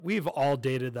We've all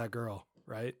dated that girl,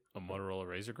 right? A Motorola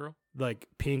Razr girl? Like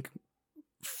pink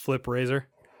flip razor.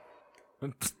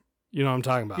 You know what I'm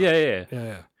talking about?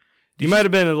 Yeah. You might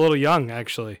have been a little young,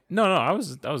 actually. No, I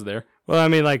was there. Well, I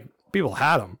mean, like, people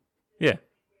had them. Yeah.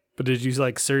 But did you,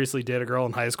 like, seriously date a girl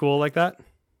in high school like that?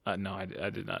 No, I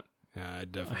did not. Yeah, I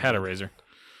definitely I had a Razor.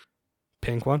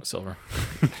 Pink one? Silver.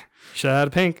 Should have had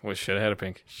a pink. Should have had a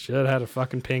pink. Should have had a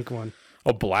fucking pink one.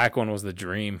 A black one was the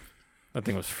dream. That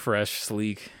thing was fresh,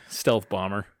 sleek, stealth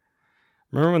bomber.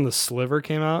 Remember when the Sliver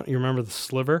came out? You remember the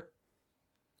Sliver?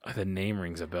 The name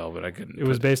rings a bell, but I couldn't. It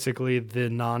was basically the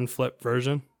non-flip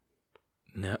version.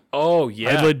 No. Oh,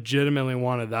 yeah. I legitimately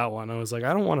wanted that one. I was like,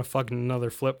 I don't want a fucking another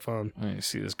flip phone. Let me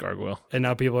see this gargoyle. And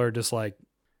now people are just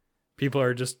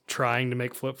trying to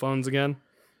make flip phones again.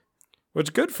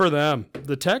 Which, good for them.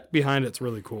 The tech behind it's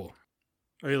really cool.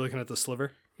 Are you looking at the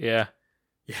Sliver? Yeah.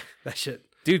 Yeah, that shit.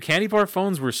 Dude, candy bar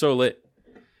phones were so lit.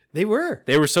 They were.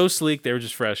 They were so sleek. They were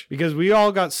just fresh. Because we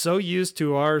all got so used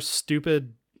to our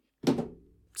stupid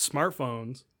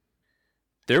smartphones.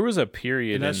 There was a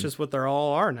period. And that's just what they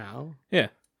all are now. Yeah.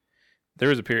 There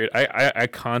was a period. I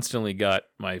constantly got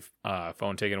my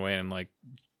phone taken away in like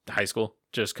high school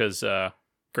just because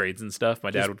grades and stuff. My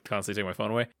dad would constantly take my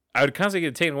phone away. I would constantly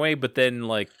get it taken away, but then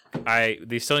like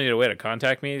they still needed a way to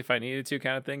contact me if I needed to,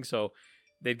 kind of thing. So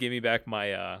they'd give me back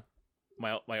my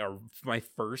my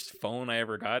first phone I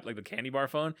ever got, like the candy bar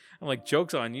phone. I'm like,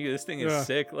 joke's on you. This thing is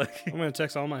sick. Like, I'm gonna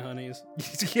text all my honeys.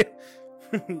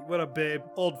 What up, babe?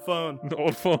 Old phone.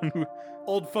 Old phone.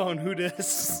 Old phone. Who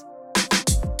dis?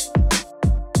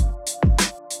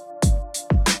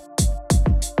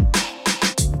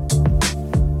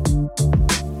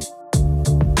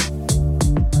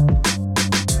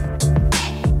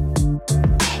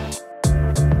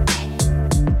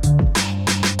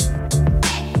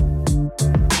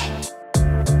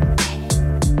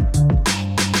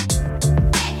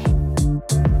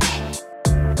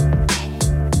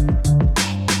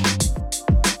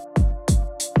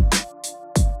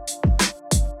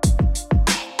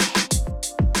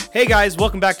 Hey guys,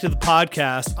 welcome back to the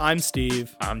podcast. I'm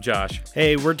Steve. I'm Josh.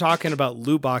 Hey, we're talking about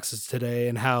loot boxes today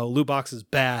and how loot boxes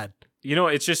bad. You know,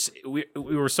 it's just we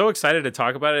were so excited to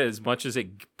talk about it as much as it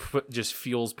just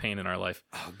fuels pain in our life.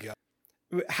 Oh god.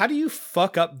 How do you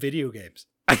fuck up video games?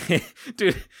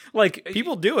 Dude, like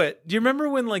people do it. Do you remember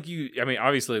when like I mean,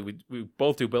 obviously we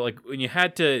both do, but like when you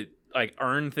had to like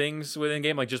earn things within a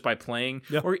game, like just by playing,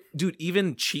 or dude,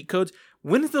 even cheat codes.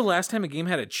 When is the last time a game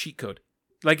had a cheat code?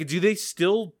 Like, do they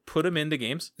still put them into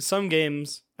games? Some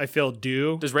games, I feel,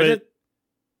 do. Does Red Dead?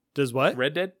 Does what?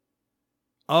 Red Dead?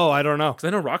 Oh, I don't know. Because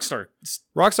I know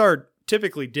Rockstar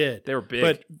typically did. They were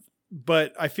big.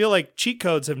 But I feel like cheat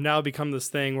codes have now become this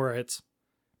thing where it's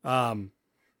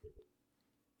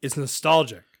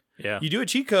nostalgic. Yeah. You do a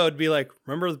cheat code, be like,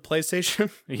 remember the PlayStation?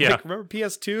 Yeah. Like, remember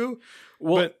PS2?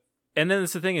 Well, and then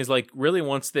that's the thing is, like, really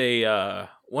once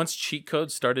cheat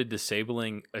codes started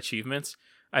disabling achievements,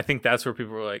 I think that's where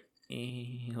people were like,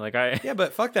 yeah,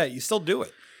 but fuck that. You still do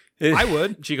it. I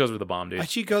would. Cheat codes were the bomb, dude. I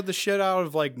cheat code the shit out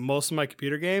of like most of my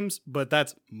computer games, but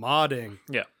that's modding.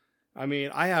 Yeah. I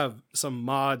mean, I have some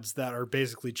mods that are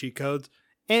basically cheat codes,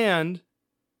 and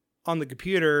on the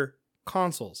computer,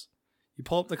 consoles. You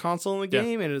pull up the console in the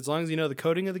game, and as long as you know the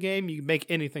coding of the game, you can make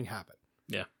anything happen.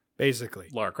 Yeah. Basically.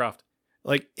 Lara Croft.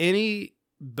 Like any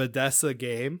Bethesda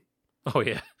game. Oh,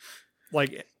 yeah.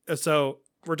 Like, so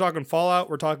we're talking Fallout,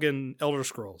 we're talking Elder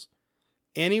Scrolls.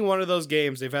 Any one of those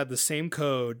games, they've had the same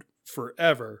code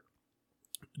forever.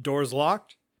 Door's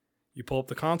locked. You pull up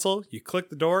the console, you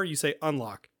click the door, you say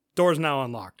unlock. Door's now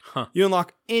unlocked. Huh. You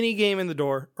unlock any game in the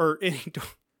door, or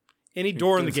any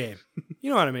door in the game. You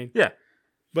know what I mean? Yeah.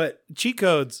 But cheat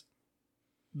codes,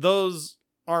 those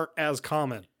aren't as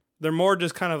common. They're more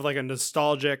just kind of like a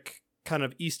nostalgic kind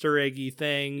of Easter eggy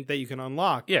thing that you can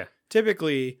unlock. Yeah.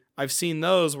 Typically, I've seen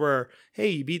those where, hey,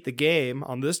 you beat the game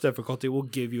on this difficulty, we'll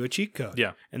give you a cheat code.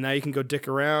 Yeah. And now you can go dick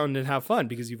around and have fun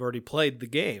because you've already played the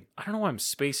game. I don't know why I'm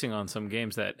spacing on some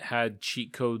games that had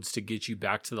cheat codes to get you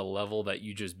back to the level that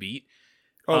you just beat.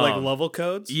 Oh, like level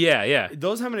codes? Yeah.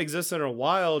 Those haven't existed in a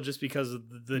while just because of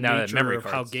the nature of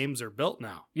how games are built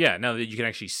now. Yeah, now that you can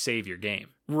actually save your game.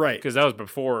 Right. Because that was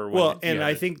before. Well, and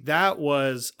I think that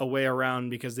was a way around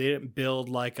because they didn't build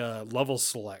like a level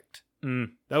select.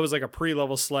 That was like a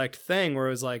pre-level select thing where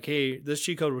it was like, hey, this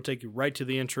cheat code will take you right to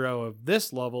the intro of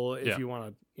this level if you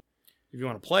want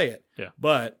to play it. Yeah.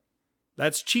 But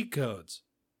that's cheat codes.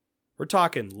 We're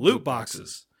talking loot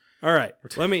boxes. All right.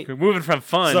 We're moving from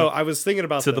fun. So I was thinking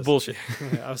about to the bullshit.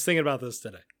 I was thinking about this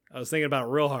today. I was thinking about it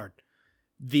real hard.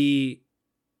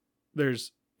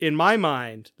 There's in my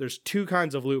mind, there's two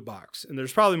kinds of loot box, and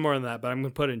there's probably more than that, but I'm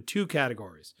going to put it in two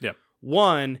categories. Yeah.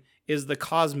 One is the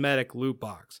cosmetic loot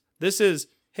box. This is,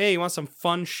 hey, you want some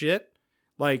fun shit?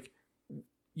 Like,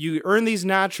 you earn these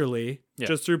naturally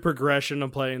just through progression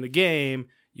of playing the game.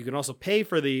 You can also pay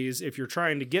for these if you're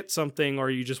trying to get something or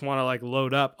you just want to like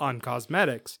load up on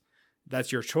cosmetics.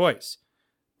 That's your choice.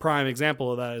 Prime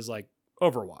example of that is like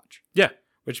Overwatch. Yeah.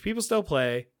 Which people still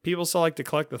play. People still like to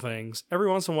collect the things. Every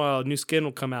once in a while, a new skin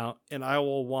will come out, and I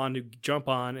will want to jump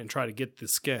on and try to get the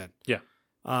skin. Yeah.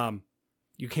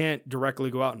 You can't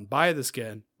directly go out and buy the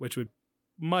skin, which would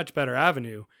much better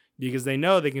avenue, because they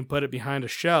know they can put it behind a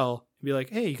shell and be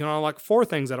like, hey, you can unlock 4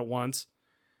 things at once.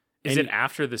 Is it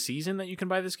after the season that you can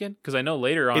buy the skin? Because I know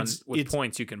later on with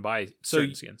points you can buy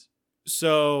certain skins.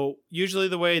 So usually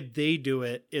the way they do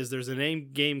it is there's an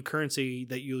in-game currency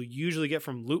that you'll usually get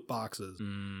from loot boxes.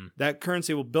 That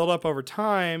currency will build up over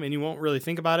time, and you won't really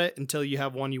think about it until you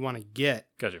have one you want to get.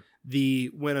 Gotcha.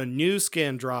 When a new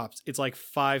skin drops, it's like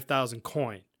 5,000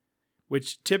 coin,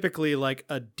 which typically like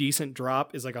a decent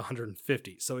drop is like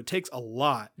 150. So it takes a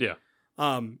lot. Yeah.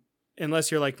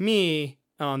 Unless you're like me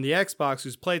on the Xbox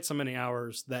who's played so many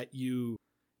hours that you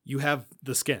have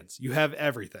the skins. You have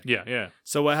everything. Yeah, yeah.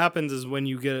 So what happens is when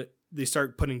they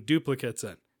start putting duplicates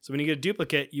in. So when you get a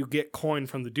duplicate, you get coin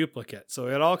from the duplicate. So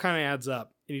it all kind of adds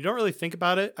up. And you don't really think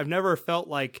about it. I've never felt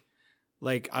like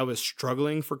I was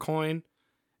struggling for coin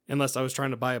unless I was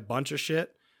trying to buy a bunch of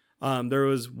shit. There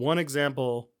was one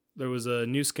example. There was a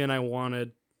new skin I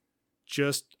wanted.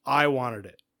 I wanted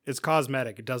it. It's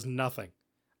cosmetic. It does nothing.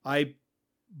 I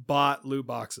bought loot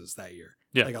boxes that year.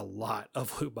 Yeah. Like a lot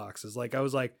of loot boxes. Like I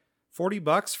was like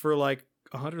 $40 for like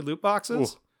 100 loot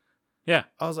boxes. Ooh. Yeah.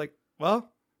 I was like,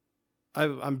 well,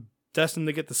 I'm destined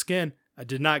to get the skin. I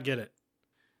did not get it.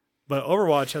 But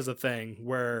Overwatch has a thing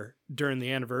where during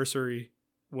the anniversary,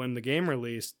 when the game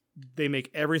released, they make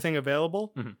everything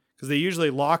available because they usually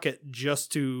lock it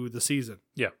just to the season.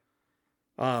 Yeah.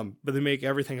 But they make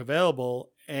everything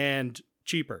available and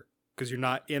cheaper because you're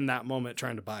not in that moment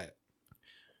trying to buy it.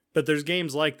 But there's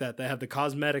games like that have the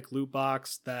cosmetic loot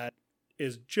box that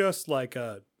is just like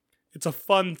it's a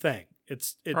fun thing.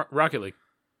 Rocket League.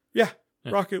 Yeah.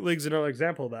 Rocket League's another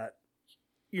example of that.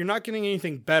 You're not getting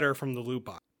anything better from the loot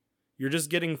box. You're just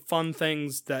getting fun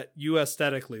things that you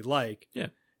aesthetically like. Yeah.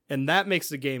 And that makes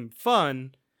the game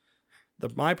fun.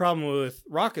 My problem with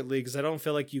Rocket League is I don't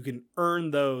feel like you can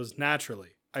earn those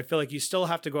naturally. I feel like you still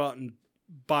have to go out and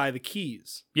buy the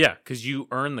keys. Yeah, because you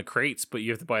earn the crates, but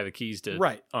you have to buy the keys to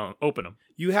open them.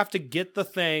 You have to get the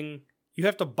thing. You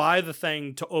have to buy the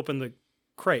thing to open the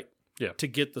crate. Yeah. To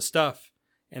get the stuff,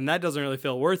 and that doesn't really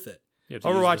feel worth it.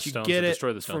 Overwatch, you get it.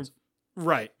 Destroy the stones.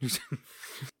 Right.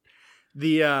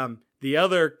 The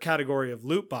other category of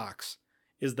loot box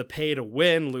is the pay to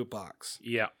win loot box.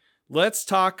 Yeah. Let's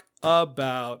talk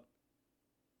about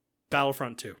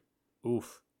Battlefront 2.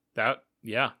 Oof.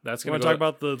 That's going to talk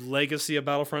about the legacy of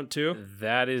Battlefront 2.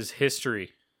 That is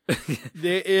history.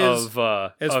 It is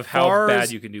of how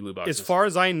bad you can do loot boxes. As far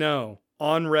as I know,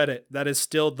 on Reddit, that is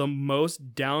still the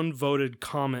most downvoted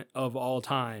comment of all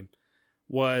time.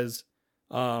 Was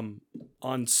on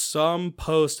some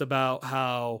post about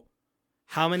how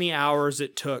many hours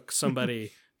it took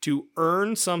somebody to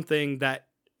earn something that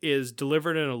is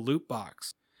delivered in a loot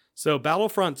box. So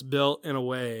Battlefront's built in a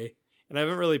way, and I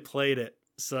haven't really played it,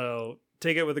 so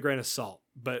take it with a grain of salt.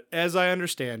 But as I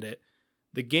understand it,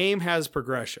 the game has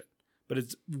progression, but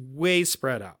it's way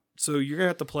spread out. So you're going to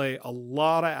have to play a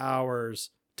lot of hours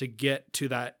to get to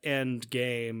that end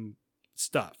game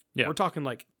stuff. Yeah. We're talking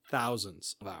like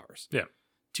thousands of hours. Yeah.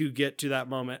 To get to that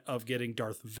moment of getting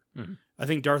Darth Vader. Mm-hmm. I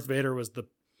think Darth Vader was the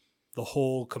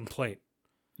whole complaint.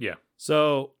 Yeah.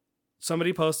 So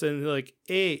somebody posted and like,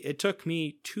 hey, it took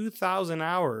me 2,000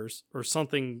 hours or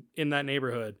something in that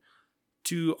neighborhood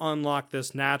to unlock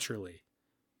this naturally.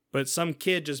 But some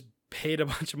kid just paid a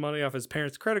bunch of money off his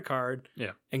parents' credit card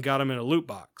and got him in a loot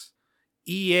box.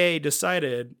 EA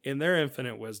decided, in their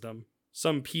infinite wisdom,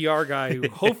 some PR guy who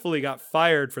hopefully got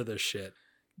fired for this shit,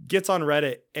 gets on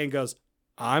Reddit and goes,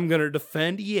 I'm going to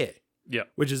defend EA. Yeah.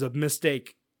 Which is a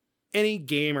mistake any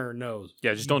gamer knows.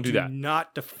 Yeah, just don't do that. Do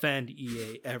not defend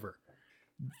EA ever.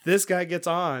 This guy gets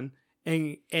on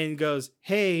and goes,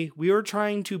 hey, we were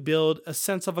trying to build a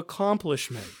sense of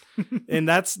accomplishment. And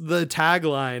that's the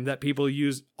tagline that people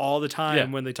use all the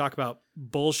time when they talk about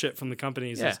bullshit from the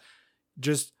companies. Is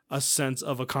just a sense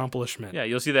of accomplishment. Yeah,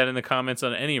 you'll see that in the comments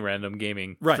on any random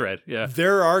gaming thread. Yeah.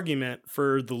 Their argument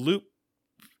for the loot,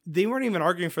 they weren't even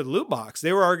arguing for the loot box.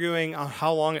 They were arguing on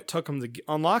how long it took them to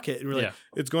unlock it. And we're like,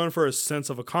 it's going for a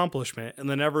sense of accomplishment. And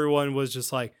then everyone was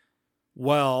just like,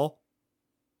 well,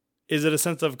 is it a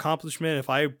sense of accomplishment if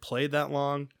I played that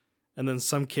long and then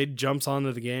some kid jumps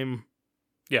onto the game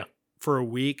for a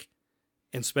week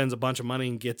and spends a bunch of money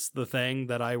and gets the thing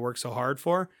that I worked so hard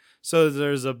for? So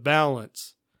there's a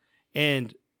balance.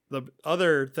 And the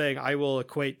other thing I will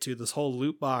equate to this whole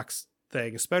loot box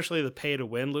thing, especially the pay to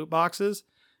win loot boxes,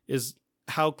 is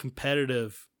how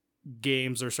competitive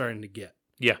games are starting to get.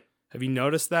 Yeah. Have you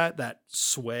noticed that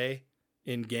sway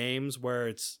in games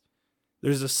where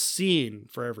there's a scene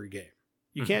for every game?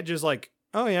 You can't just like,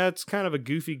 oh yeah, it's kind of a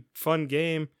goofy, fun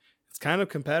game. It's kind of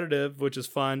competitive, which is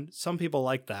fun. Some people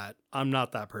like that. I'm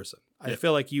not that person. I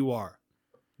feel like you are.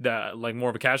 Like more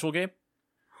of a casual game?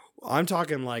 I'm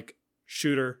talking like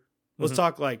shooter. Let's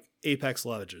talk like Apex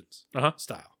Legends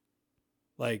style.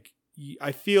 Like,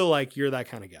 I feel like you're that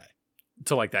kind of guy.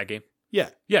 To like that game?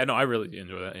 Yeah. Yeah, no, I really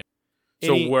enjoy that. Yeah.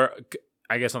 So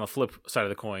I guess on the flip side of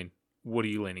the coin, what are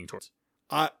you leaning towards?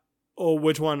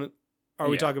 Which one are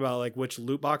we talking about? Like which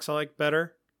loot box I like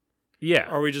better? Yeah.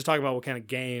 Or are we just talking about what kind of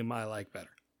game I like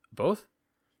better? Both?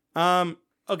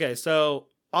 Okay, so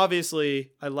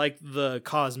obviously I like the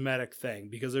cosmetic thing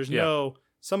because there's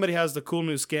somebody has the cool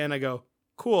new skin. I go,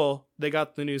 cool, they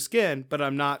got the new skin, but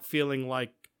I'm not feeling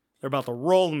like they're about to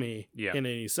roll me in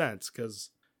any sense because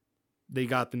they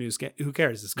got the new skin. Who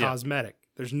cares? It's cosmetic.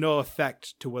 There's no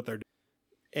effect to what they're doing.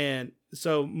 And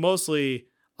so mostly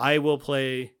I will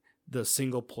play the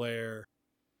single player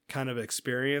kind of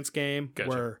experience game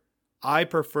where I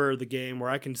prefer the game where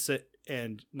I can sit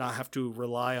and not have to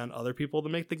rely on other people to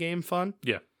make the game fun.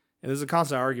 Yeah. And there's a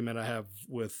constant argument I have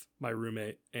with my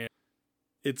roommate. And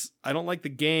I don't like the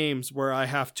games where I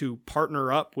have to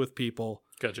partner up with people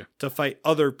to fight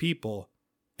other people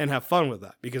and have fun with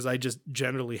that because I just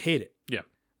generally hate it. Yeah.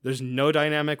 There's no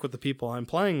dynamic with the people I'm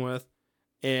playing with.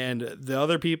 And the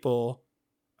other people,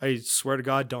 I swear to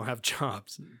God, don't have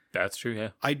jobs. That's true, yeah.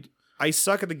 I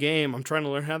suck at the game. I'm trying to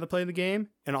learn how to play the game.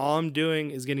 And all I'm doing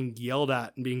is getting yelled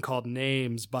at and being called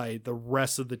names by the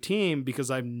rest of the team because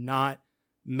I'm not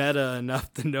meta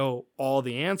enough to know all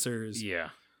the answers. Yeah.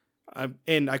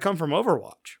 And I come from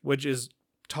Overwatch, which is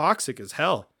toxic as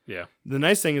hell. Yeah. The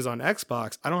nice thing is on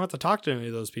Xbox, I don't have to talk to any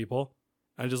of those people.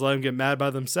 I just let them get mad by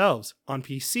themselves. On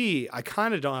PC, I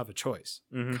kind of don't have a choice.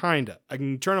 Kind of. I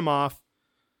can turn them off.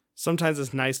 Sometimes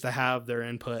it's nice to have their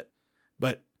input,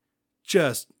 but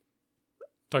just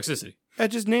toxicity.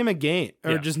 Just name a game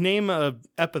or just name a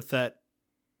epithet,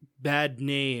 bad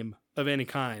name of any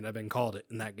kind. I've been called it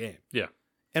in that game. Yeah.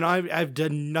 And I've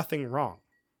done nothing wrong.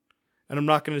 And I'm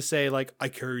not going to say like I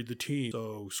carried the team,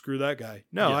 so screw that guy.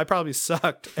 No, I probably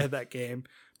sucked at that game.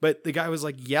 But the guy was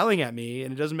like yelling at me,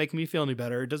 and it doesn't make me feel any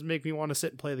better. It doesn't make me want to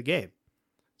sit and play the game.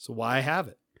 So why have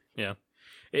it? Yeah,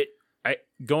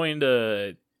 going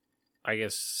to, I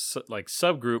guess, like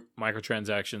subgroup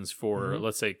microtransactions for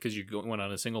let's say because you went on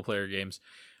to single player games,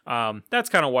 that's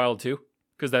kind of wild too.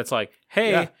 Because that's like,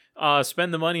 hey,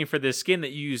 spend the money for this skin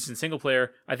that you used in single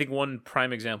player. I think one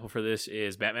prime example for this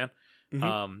is Batman.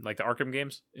 Like the Arkham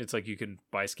games. It's like you can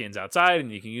buy skins outside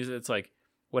and you can use it. It's like,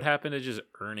 what happened to just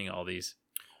earning all these?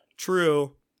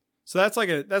 True. So that's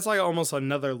like almost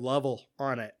another level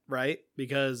on it, right?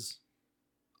 Because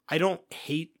I don't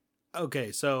hate.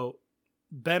 Okay, so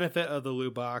benefit of the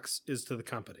loot box is to the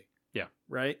company. Yeah.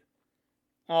 Right.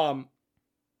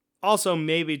 Also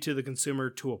maybe to the consumer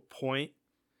to a point.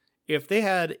 If they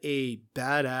had a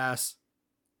badass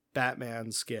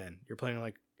Batman skin, you're playing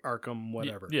like Arkham,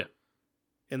 whatever. Yeah.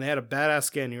 And they had a badass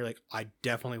skin, you're like, I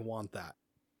definitely want that.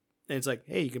 And it's like,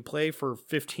 hey, you can play for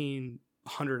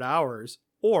 1,500 hours,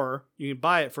 or you can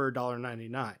buy it for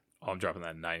 $1.99. Oh, I'm dropping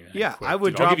that 99. Yeah, quick. I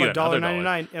would Dude, drop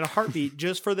 $1.99 in a heartbeat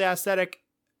just for the aesthetic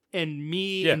and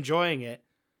me enjoying it.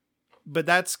 But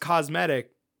that's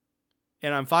cosmetic,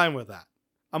 and I'm fine with that.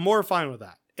 I'm more fine with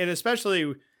that. And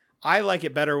especially, I like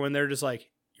it better when they're just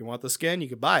like, you want the skin? You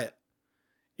could buy it.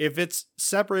 If it's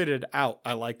separated out,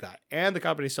 I like that. And the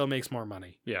company still makes more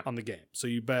money on the game. So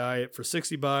you buy it for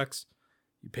 $60.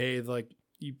 You pay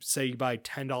you say you buy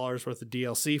 $10 worth of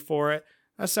DLC for it.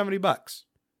 That's $70.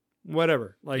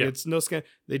 Whatever. Like it's no skin.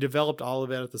 They developed all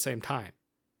of it at the same time.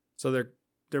 So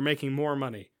they're making more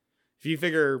money. If you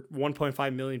figure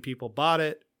 1.5 million people bought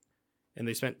it and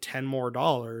they spent $10 more,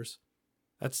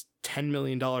 that's $10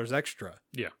 million extra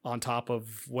on top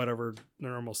of whatever the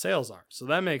normal sales are. So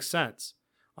that makes sense.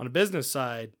 On a business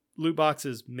side, loot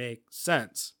boxes make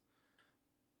sense.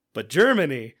 But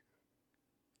Germany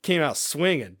came out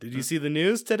swinging. Did you see the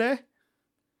news today?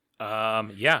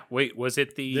 Yeah. Wait, was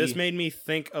it the... This made me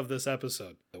think of this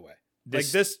episode, by the way.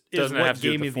 This is doesn't what have to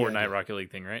do gave me with the the Fortnite idea. Rocket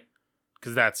League thing, right?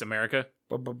 Because that's America.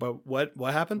 But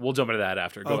what happened? We'll jump into that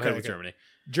after. Go ahead with Germany.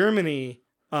 Germany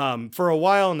For a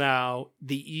while now,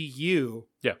 the EU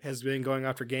Yeah. has been going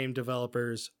after game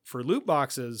developers for loot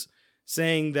boxes,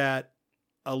 saying that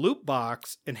a loot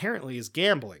box inherently is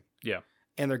gambling. Yeah.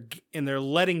 And they're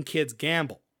letting kids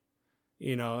gamble,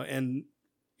 and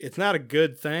it's not a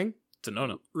good thing. It's a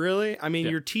no-no. Really? I mean,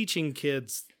 you're teaching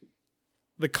kids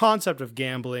the concept of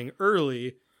gambling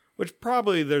early, which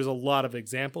probably there's a lot of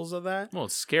examples of that. Well,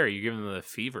 it's scary. You're giving them the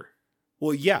fever.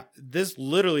 Well, yeah, this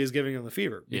literally is giving them the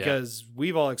fever because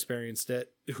we've all experienced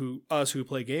it. Who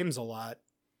play games a lot,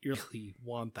 you really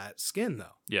want that skin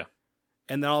though. Yeah.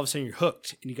 And then all of a sudden you're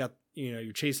hooked and you got,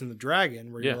 you're chasing the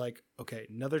dragon where you're like, okay,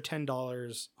 another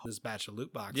 $10 this batch of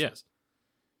loot boxes. Yeah.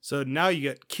 So now you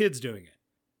get kids doing it.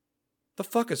 The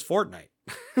fuck is Fortnite?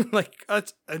 Like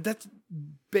that's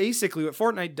basically what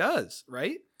Fortnite does,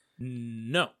 right?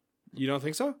 No. You don't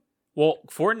think so? Well,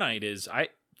 Fortnite is,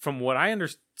 from what I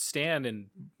understand, and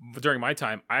during my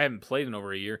time, I haven't played in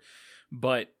over a year,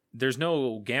 but there's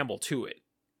no gamble to it.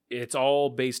 It's all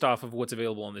based off of what's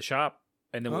available in the shop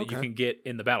and then what you can get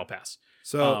in the battle pass.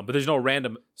 So, but there's no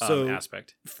random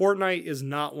aspect. Fortnite is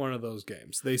not one of those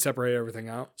games. They separate everything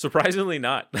out. Surprisingly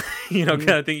not. Kind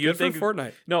of thing. You'd think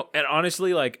Fortnite. No, and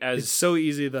honestly, it's so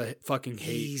easy to fucking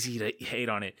hate. Easy to hate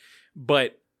on it.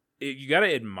 But you got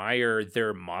to admire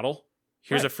their model.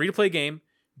 Here's a free-to-play game.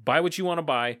 Buy what you want to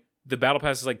buy. The battle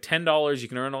pass is like $10. You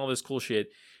can earn all this cool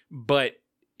shit. But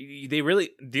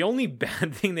the only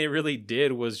bad thing they really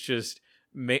did was just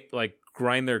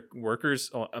grind their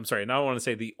workers. Oh, I'm sorry. Now I want to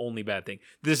say the only bad thing.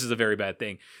 This is a very bad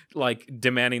thing. Like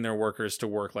demanding their workers to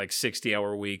work like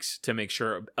 60-hour weeks to make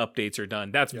sure updates are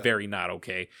done. That's very not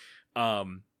okay.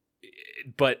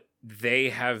 But they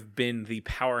have been the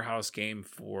powerhouse game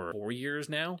for 4 years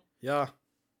now. Yeah.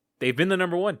 They've been the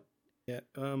number one. Yeah.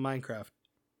 Minecraft.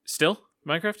 Still?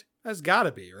 Minecraft? That's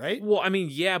gotta be, right? Well, I mean,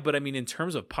 yeah, but I mean, in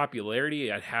terms of popularity,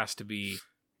 it has to be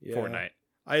Fortnite.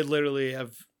 I literally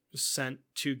have sent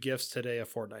 2 gifts today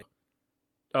of Fortnite.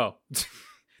 Oh.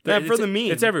 For the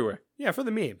meme. It's everywhere. Yeah, for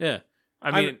the meme. Yeah.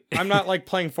 I mean... I'm not like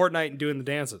playing Fortnite and doing the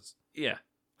dances. Yeah.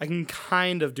 I can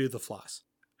kind of do the floss.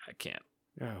 I can't.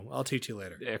 Yeah, well, I'll teach you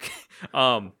later. Okay.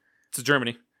 So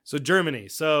Germany.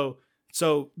 So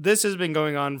this has been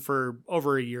going on for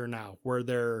over a year now, where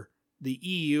the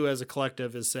EU as a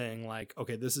collective is saying like,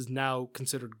 okay, this is now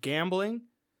considered gambling,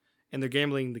 and they're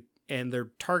gambling and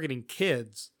they're targeting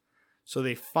kids. So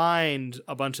they find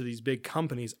a bunch of these big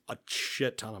companies a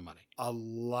shit ton of money, a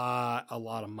lot of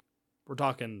money. We're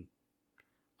talking.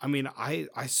 I mean, I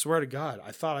swear to God,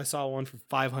 I thought I saw one for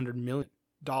 $500 million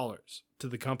to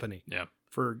the company. Yeah.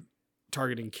 For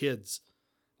targeting kids.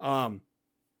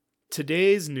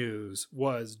 Today's news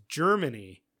was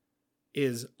Germany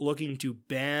is looking to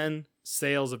ban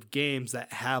sales of games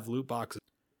that have loot boxes,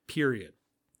 period.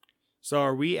 So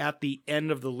are we at the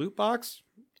end of the loot box?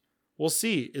 We'll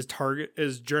see.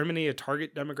 Is Germany a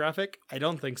target demographic? I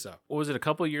don't think so. What was it, a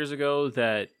couple of years ago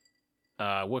that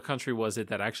what country was it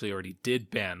that actually already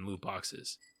did ban loot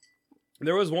boxes?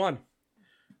 There was one.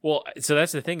 Well, so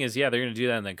that's the thing is, yeah, they're going to do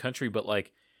that in that country, but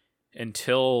like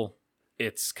until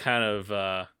it's kind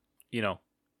of,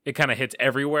 it kind of hits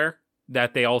everywhere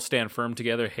that they all stand firm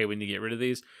together. Hey, we need to get rid of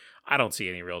these. I don't see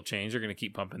any real change. They're going to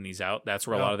keep pumping these out. That's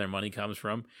where a lot of their money comes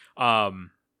from. And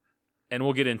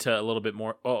we'll get into a little bit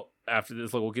more. Oh, after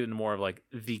this, we'll get into more of like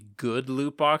the good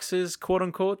loot boxes, quote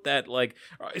unquote, that like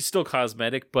it's still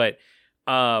cosmetic. But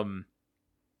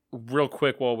real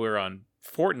quick, while we're on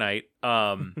Fortnite,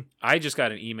 I just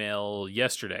got an email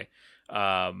yesterday.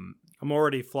 I'm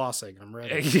already flossing. I'm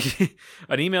ready.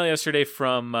 An email yesterday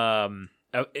from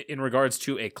in regards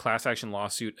to a class action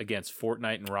lawsuit against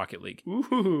Fortnite and Rocket League.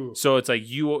 Ooh. So it's like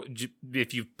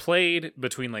if you've played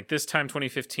between like this time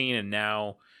 2015 and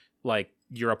now, like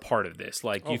you're a part of this,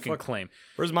 like you can claim.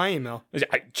 Where's my email?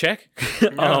 Check.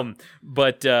 Yeah.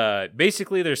 But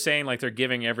basically they're saying like they're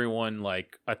giving everyone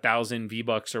like 1,000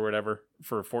 V-Bucks or whatever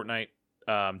for Fortnite.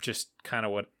 Just kind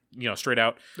of what, straight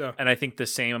out. Yeah. And I think the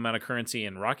same amount of currency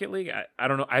in Rocket League. I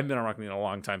don't know. I haven't been on Rocket League in a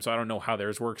long time, so I don't know how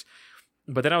theirs works.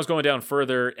 But then I was going down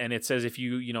further, and it says if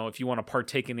you want to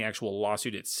partake in the actual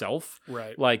lawsuit itself,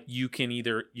 right? Like you can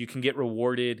get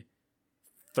rewarded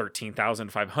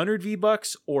 13,500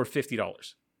 V-Bucks or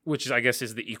 $50, which is, I guess,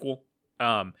 is the equal.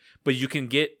 But you can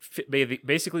get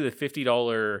basically the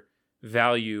 $50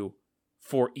 value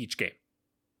for each game.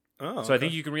 Oh, so I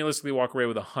think you can realistically walk away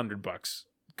with $100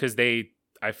 because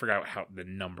I forgot how the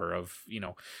number of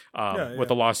what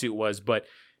the lawsuit was, but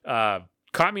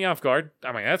caught me off guard.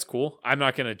 I'm like, that's cool. I'm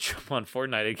not gonna jump on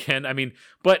Fortnite again. I mean,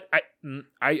 but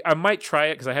I might try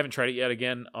it because I haven't tried it yet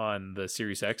again on the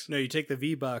Series X. No, you take the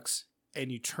V-Bucks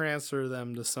and you transfer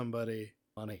them to somebody.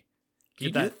 Money. Can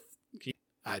you do that?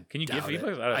 Can you give doubt it.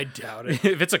 V-Bucks? I doubt it.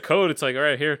 If it's a code, it's like, all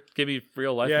right, here, give me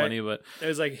real life money. But it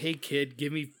was like, hey kid,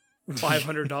 give me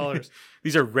 $500.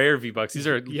 These are rare V-Bucks. These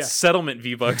are settlement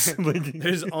V-Bucks.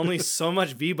 There's only so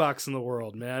much V-Bucks in the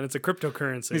world, man. It's a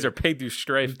cryptocurrency. These are paid through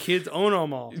Stripe. And kids own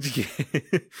them all.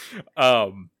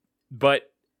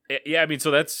 But yeah, I mean,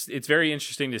 so it's very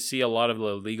interesting to see a lot of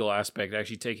the legal aspect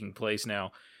actually taking place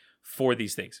now for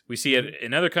these things. We see it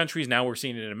in other countries. Now we're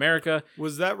seeing it in America.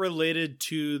 Was that related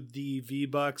to the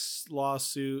V-Bucks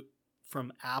lawsuit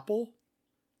from Apple?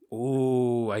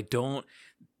 Oh, I don't.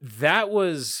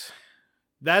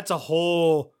 That's a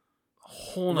whole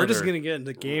We're just gonna get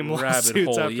into game lawsuits rabbit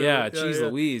hole. after. Yeah, geez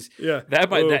Louise. Yeah,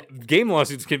 that game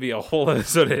lawsuits could be a whole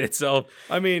episode in itself.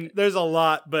 I mean, there's a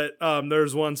lot, but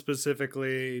there's one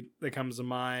specifically that comes to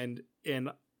mind, and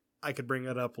I could bring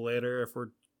it up later if we're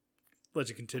let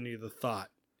you continue the thought.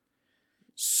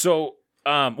 So,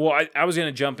 well, I was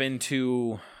gonna jump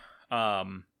into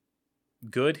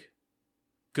good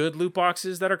loot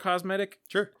boxes that are cosmetic.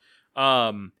 Sure.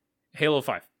 Halo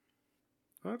 5.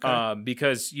 Okay.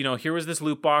 Because, here was this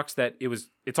loot box that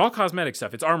it's all cosmetic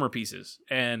stuff. It's armor pieces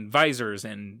and visors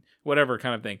and whatever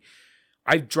kind of thing.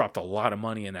 I dropped a lot of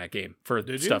money in that game for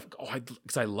stuff.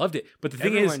 Because I loved it. But the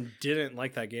thing is, everyone didn't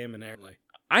like that game inherently.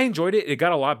 I enjoyed it. It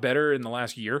got a lot better in the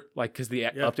last year, because they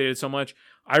updated so much.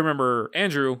 I remember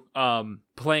Andrew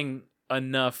playing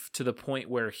enough to the point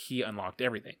where he unlocked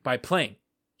everything by playing.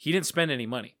 He didn't spend any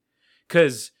money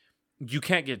because you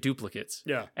can't get duplicates.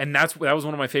 Yeah. And that was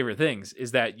one of my favorite things,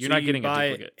 is that you're not getting a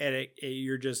duplicate.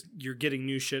 You're getting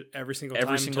new shit every single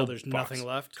time until there's nothing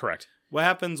left. Correct. What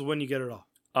happens when you get it all?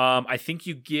 I think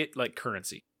you get like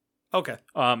currency. Okay.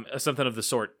 Something of the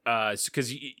sort.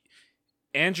 Because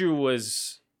Andrew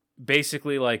was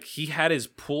basically like, he had his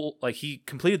pool, like he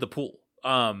completed the pool.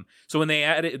 So when they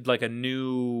added like a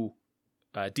new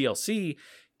DLC,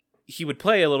 he would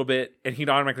play a little bit and he'd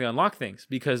automatically unlock things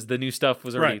because the new stuff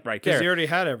was already right there. Because he already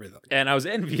had everything. And I was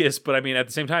envious, but I mean, at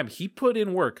the same time, he put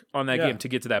in work on that game to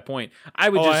get to that point. I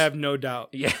have no doubt.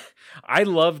 Yeah. I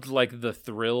loved like the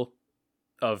thrill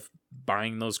of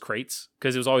buying those crates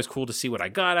because it was always cool to see what I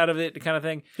got out of it, kind of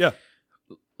thing. Yeah.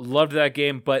 Loved that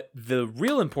game. But the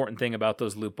real important thing about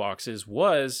those loot boxes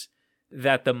was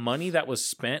that the money that was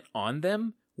spent on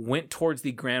them went towards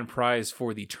the grand prize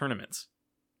for the tournaments.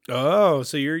 Oh,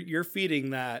 so you're feeding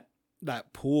that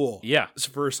pool,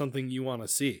 for something you want to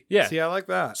see. Yeah, see, I like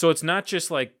that. So it's not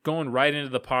just like going right into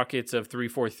the pockets of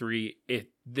 343.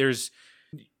 There's,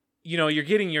 you're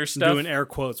getting your stuff. I'm doing air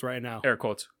quotes right now. Air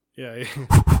quotes. Yeah.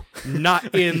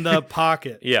 Not in the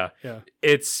pocket. Yeah.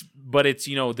 It's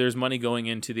there's money going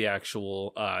into the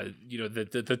actual,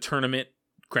 the tournament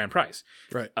grand prize.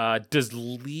 Right. Does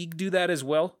League do that as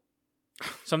well?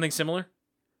 Something similar?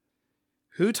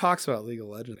 Who talks about League of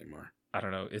Legends anymore? I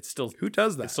don't know. It's still who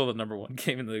does that? It's still the number one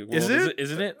game in the world. Is it?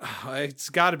 Isn't it? It's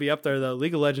got to be up there though.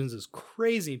 League of Legends is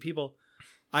crazy. People,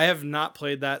 I have not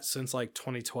played that since like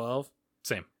 2012.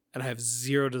 Same. And I have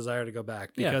zero desire to go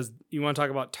back because you want to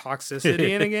talk about toxicity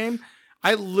in a game.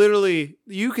 I literally,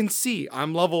 you can see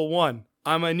I'm level 1.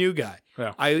 I'm a new guy.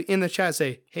 Yeah. I in the chat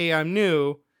say, "Hey, I'm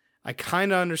new. I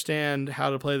kind of understand how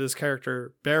to play this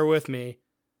character. Bear with me.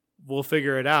 We'll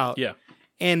figure it out." Yeah.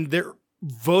 And they're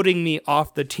voting me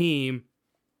off the team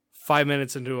 5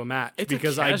 minutes into a match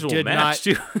because I did not.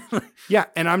 Yeah,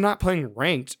 and I'm not playing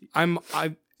ranked. You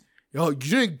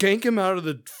didn't gank him out of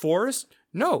the forest?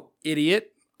 No,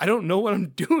 idiot. I don't know what I'm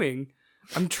doing.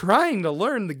 I'm trying to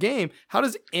learn the game. How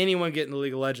does anyone get into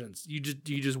League of Legends? You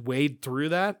just wade through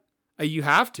that? You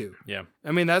have to. Yeah.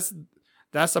 I mean, that's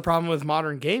the problem with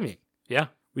modern gaming. Yeah.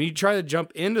 When you try to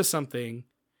jump into something,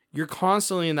 you're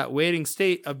constantly in that waiting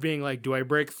state of being like, do I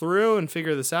break through and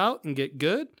figure this out and get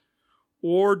good?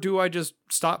 Or do I just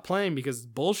stop playing because it's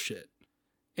bullshit?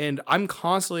 And I'm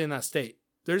constantly in that state.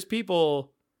 There's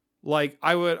people like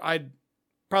I'd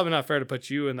probably not fair to put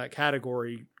you in that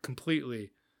category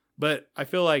completely, but I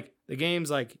feel like the games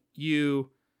like you,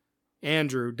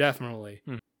 Andrew, definitely,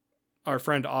 our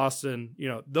friend Austin,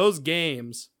 those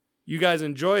games, you guys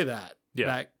enjoy that. Yeah.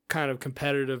 That kind of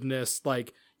competitiveness.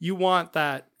 Like you want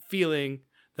that feeling,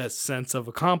 that sense of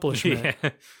accomplishment,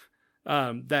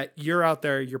 that you're out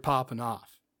there, you're popping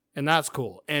off, and that's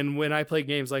cool. And when I play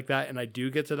games like that and I do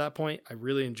get to that point, I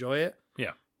really enjoy it.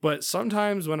 Yeah. But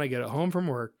sometimes when I get home from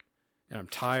work and I'm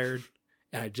tired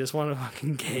and I just want a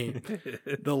fucking game,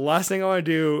 the last thing I want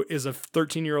to do is a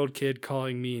 13-year-old kid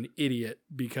calling me an idiot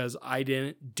because I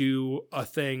didn't do a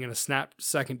thing in a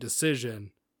snap-second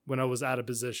decision when I was out of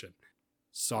position.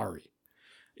 Sorry.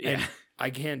 Yeah. And I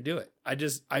can't do it.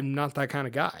 I'm not that kind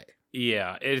of guy.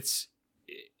 Yeah, it's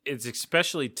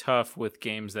especially tough with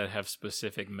games that have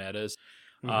specific metas.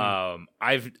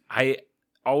 I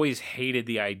always hated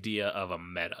the idea of a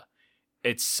meta.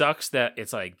 It sucks that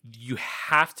it's like you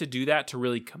have to do that to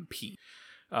really compete.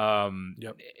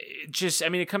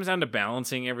 It comes down to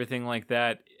balancing everything like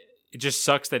that. It just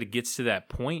sucks that it gets to that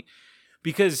point,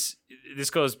 because this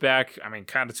goes back,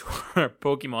 kind of to our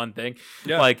Pokemon thing.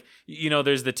 Yeah. Like,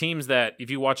 there's the teams that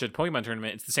if you watch a Pokemon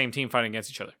tournament, it's the same team fighting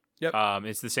against each other. Yep.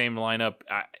 It's the same lineup.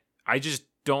 I just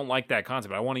don't like that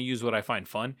concept. I want to use what I find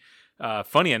fun.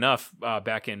 Funny enough,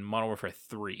 back in Modern Warfare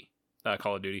 3,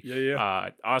 Call of Duty. Yeah.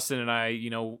 Austin and I,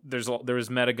 there was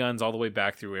meta guns all the way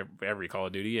back through every Call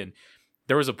of Duty, and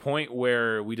there was a point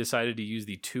where we decided to use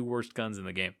the 2 worst guns in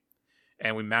the game,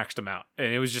 and we maxed them out.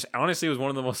 And it was just, honestly, it was one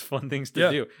of the most fun things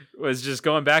to do. It was just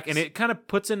going back, and it kind of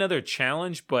puts another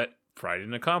challenge, but pride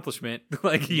and accomplishment,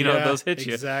 those hit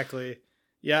you. Exactly.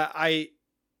 Yeah,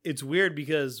 it's weird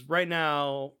because right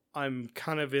now I'm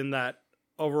kind of in that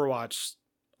Overwatch.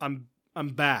 I'm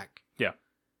back. Yeah.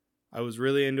 I was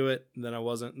really into it, and then I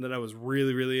wasn't, and then I was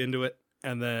really, really into it,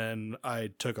 and then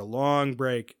I took a long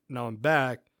break. Now I'm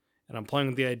back, and I'm playing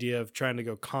with the idea of trying to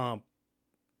go comp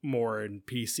more in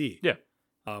PC. Yeah.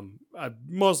 I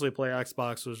mostly play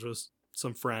Xbox with just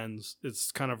some friends.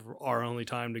 It's kind of our only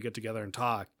time to get together and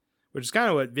talk, which is kind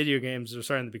of what video games are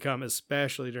starting to become,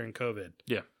 especially during COVID.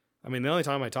 Yeah. The only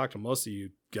time I talk to most of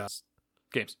you guys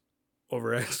games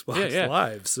over Xbox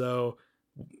Live. So,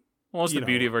 well, it's the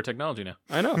beauty of our technology now.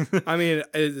 I know.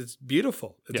 It's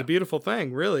beautiful. It's a beautiful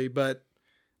thing, really. But,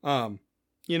 in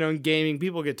gaming,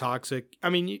 people get toxic.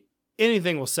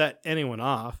 Anything will set anyone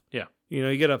off. Yeah.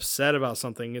 You get upset about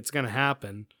something, it's going to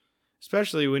happen,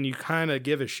 especially when you kind of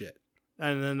give a shit.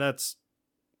 And then that's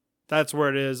where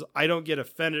it is. I don't get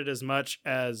offended as much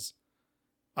as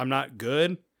I'm not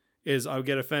good. I'll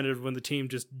get offended when the team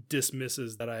just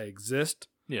dismisses that I exist.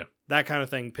 Yeah. That kind of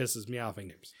thing pisses me off in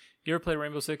games. You ever play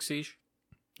Rainbow Six Siege?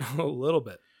 A little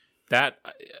bit. I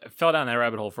fell down that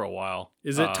rabbit hole for a while.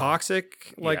 Is it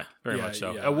toxic? Very much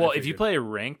so. Yeah, if you play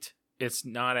ranked, it's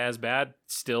not as bad.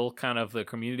 Still kind of the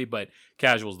community, but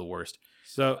casual's the worst.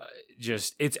 So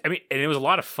and it was a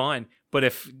lot of fun. But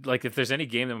if there's any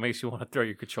game that makes you want to throw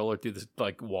your controller through this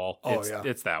wall,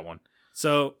 it's that one.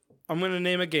 So I'm going to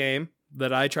name a game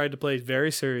that I tried to play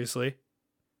very seriously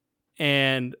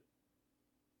and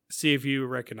see if you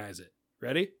recognize it.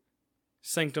 Ready?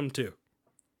 Sanctum 2.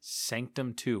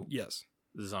 Sanctum 2. Yes.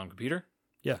 This is on computer?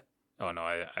 Yeah. Oh, no.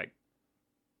 I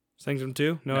Sanctum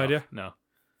 2? No idea? No.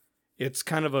 It's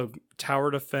kind of a tower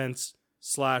defense /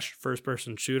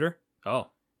 first-person shooter.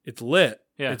 Oh. It's lit.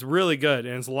 Yeah. It's really good,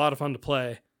 and it's a lot of fun to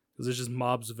play because there's just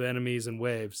mobs of enemies and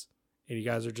waves, and you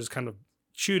guys are just kind of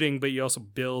shooting, but you also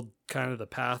build kind of the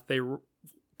path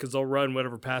because they'll run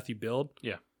whatever path you build.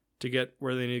 Yeah. To get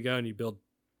where they need to go, and you build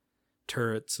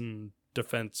turrets and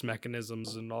defense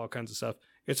mechanisms and all kinds of stuff.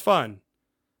 It's fun.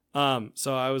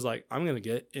 So I was like, I'm gonna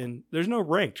get in. There's no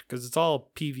ranked because it's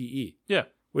all PvE. Yeah.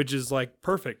 Which is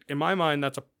perfect in my mind.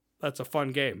 That's a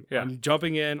fun game. Yeah. I'm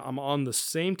jumping in. I'm on the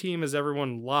same team as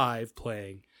everyone live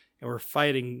playing, and we're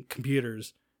fighting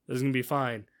computers. This is gonna be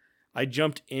fine. I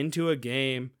jumped into a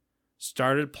game,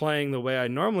 started playing the way I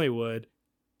normally would,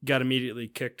 got immediately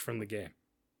kicked from the game.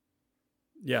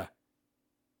 Yeah.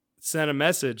 Sent a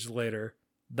message later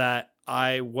that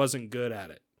I wasn't good at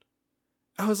it.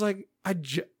 I was like,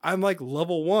 I'm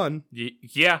level 1.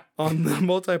 Yeah. On the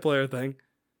multiplayer thing.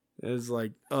 It's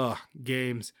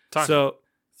games. So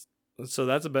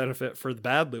that's a benefit for the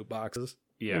bad loot boxes.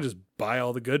 Yeah. You just buy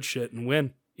all the good shit and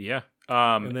win. Yeah.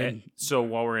 So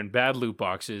while we're in bad loot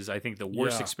boxes, I think the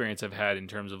worst experience I've had in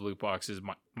terms of loot boxes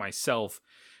myself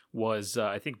was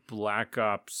I think Black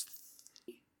Ops,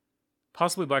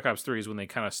 possibly Black Ops 3 is when they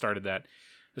kind of started that.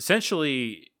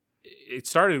 Essentially, it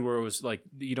started where it was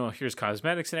here's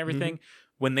cosmetics and everything. Mm-hmm.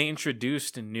 When they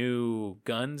introduced new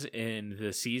guns in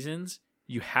the seasons,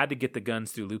 you had to get the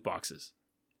guns through loot boxes.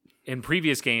 In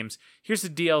previous games, here's the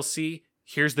DLC,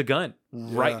 here's the gun. Yeah.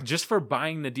 Right? Just for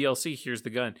buying the DLC, here's the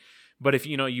gun. But if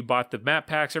you bought the map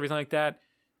packs, everything like that,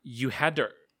 you had to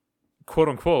quote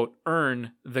unquote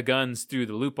earn the guns through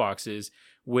the loot boxes,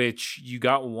 which you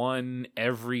got one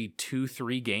every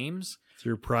 2-3 games.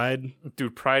 Through pride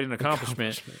and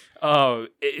accomplishment.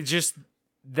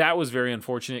 That was very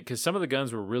unfortunate because some of the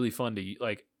guns were really fun to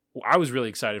I was really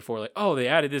excited for they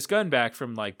added this gun back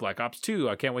from Black Ops 2.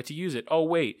 I can't wait to use it. Oh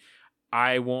wait,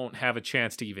 I won't have a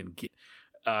chance to even get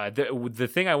the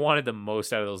thing I wanted the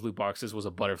most out of those loot boxes was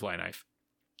a butterfly knife,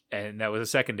 and that was a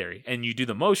secondary. And you do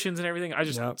the motions and everything.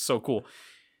 So cool.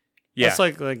 Yeah, that's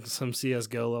like some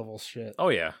CS:GO level shit. Oh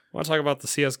yeah, want to talk about the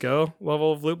CS:GO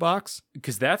level of loot box?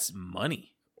 Because that's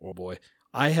money. Oh boy,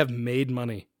 I have made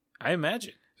money. I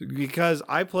imagine because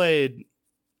I played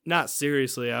not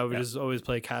seriously. I would just always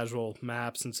play casual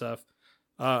maps and stuff.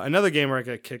 Another game where I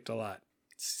got kicked a lot.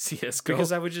 CSGO.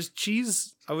 Because I would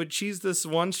cheese this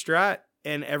one strat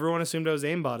and everyone assumed I was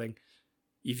aimbotting.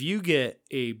 If you get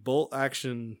a bolt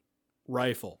action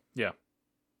rifle,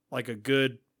 like a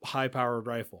good high powered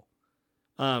rifle,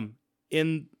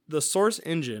 in the Source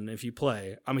engine, if you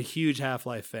play, I'm a huge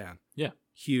Half-Life fan. Yeah.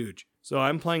 Huge. So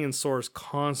I'm playing in Source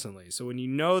constantly. So when you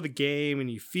know the game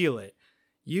and you feel it,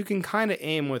 you can kind of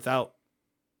aim without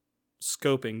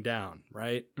scoping down,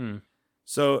 right?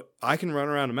 So I can run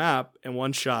around a map and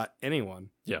one shot anyone.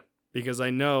 Yeah. Because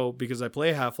I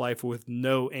play Half-Life with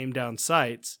no aim down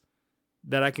sights,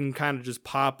 that I can kind of just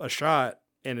pop a shot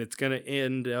and it's going to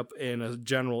end up in a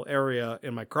general area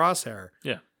in my crosshair.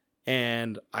 Yeah.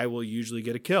 And I will usually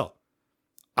get a kill.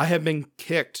 I have been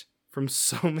kicked from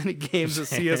so many games of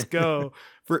CSGO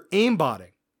for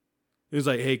aimbotting. It was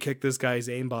like, hey, kick this guy, he's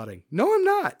aimbotting. No, I'm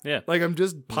not. Yeah. Like, I'm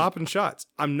just popping shots.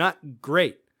 I'm not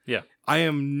great. Yeah. I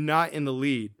am not in the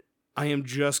lead. I am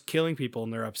just killing people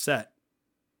and they're upset.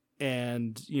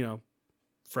 And,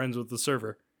 friends with the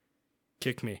server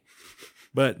kick me.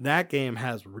 But that game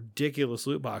has ridiculous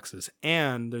loot boxes.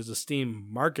 And there's a Steam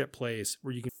marketplace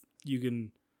where you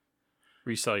can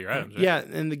resell your items, right? Yeah,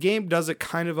 and the game does it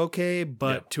kind of okay,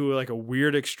 but to like a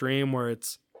weird extreme where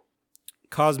it's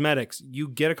cosmetics. You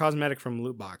get a cosmetic from a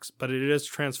loot box, but it is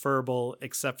transferable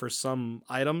except for some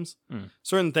items.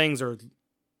 Certain things are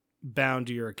bound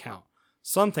to your account.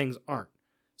 Some things aren't.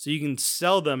 So you can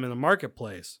sell them in the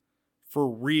marketplace for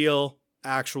real,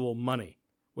 actual money,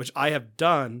 which I have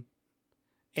done.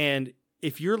 And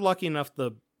if you're lucky enough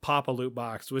to pop a loot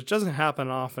box, which doesn't happen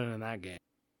often in that game,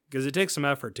 because it takes some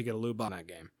effort to get a loot box in that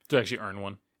game. To actually earn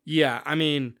one. Yeah, I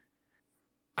mean,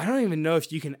 I don't even know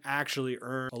if you can actually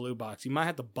earn a loot box. You might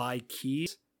have to buy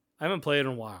keys. I haven't played in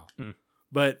a while.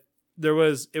 But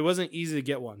it wasn't easy to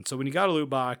get one. So when you got a loot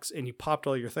box and you popped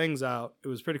all your things out, it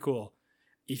was pretty cool.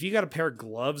 If you got a pair of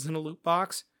gloves in a loot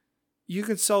box, you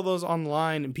could sell those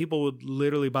online and people would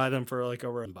literally buy them for like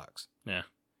over $100. Yeah.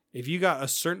 If you got a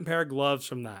certain pair of gloves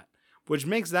from that, which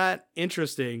makes that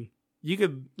interesting, you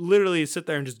could literally sit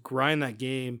there and just grind that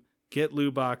game, get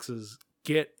loot boxes,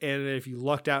 and if you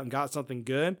lucked out and got something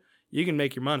good, you can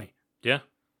make your money. Yeah.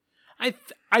 I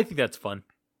think that's fun.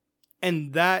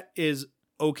 And that is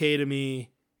okay to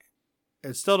me.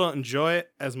 I still don't enjoy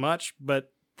it as much,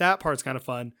 but that part's kind of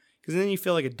fun because then you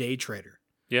feel like a day trader.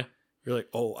 Yeah. You're like,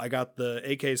 oh, I got the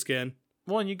AK skin.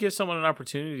 Well, and you give someone an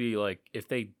opportunity, like, if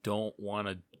they don't want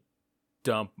to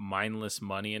dump mindless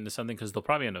money into something, because they'll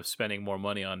probably end up spending more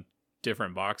money on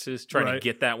different boxes trying to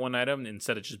get that one item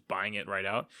instead of just buying it right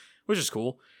out, which is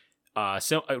cool.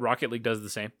 So Rocket League does the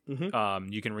same.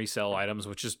 You can resell items,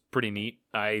 which is pretty neat.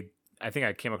 I think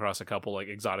I came across a couple like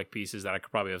exotic pieces that I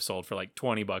could probably have sold for like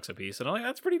 $20 a piece, and I'm like,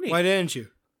 that's pretty neat. Why didn't you?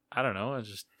 I don't know. I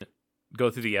just go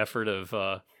through the effort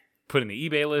of putting the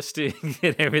eBay listing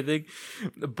and everything.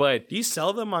 But do you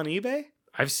sell them on eBay?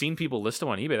 I've seen people list them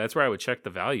on eBay. That's where I would check the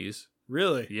values.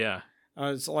 Really? Yeah.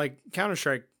 It's like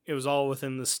Counter-Strike. It was all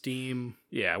within the Steam.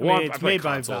 Yeah. Well, it's made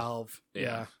by Valve.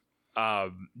 Yeah.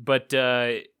 But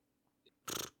I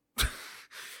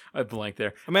blank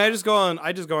there. I mean, I just go on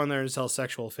there and sell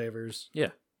sexual favors.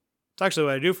 Yeah. It's actually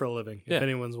what I do for a living, if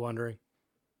anyone's wondering.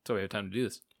 So we have time to do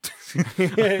this.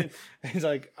 It's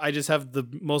like, I just have the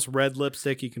most red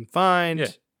lipstick you can find. Yeah.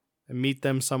 And meet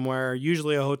them somewhere,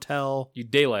 usually a hotel. You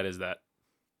daylight is that?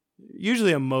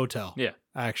 Usually a motel. Yeah.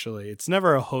 Actually, it's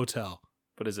never a hotel.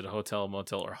 But is it a hotel,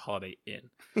 motel, or Holiday Inn?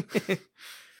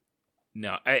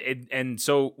 No. And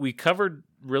so we covered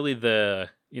really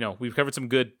we've covered some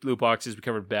good loot boxes. We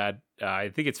covered bad. I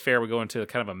think it's fair we go into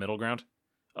kind of a middle ground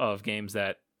of games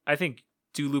that I think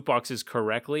do loot boxes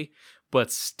correctly,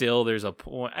 but still there's a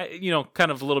point,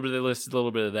 kind of a little bit of this, a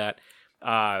little bit of that.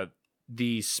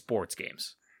 The sports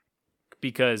games.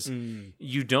 Because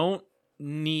you don't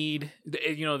need,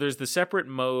 there's the separate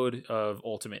mode of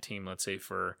Ultimate Team, let's say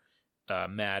for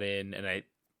Madden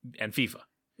and FIFA,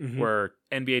 where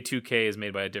NBA 2K is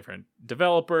made by a different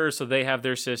developer, so they have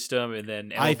their system, and then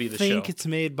MLB The Show. I think it's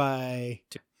made by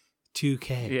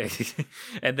 2K. Yeah,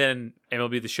 and then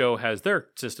MLB The Show has their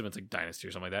system. It's like Dynasty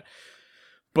or something like that.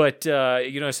 But,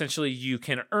 essentially you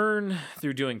can earn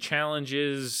through doing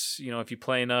challenges. If you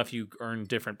play enough, you earn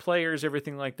different players,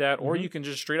 everything like that. Or you can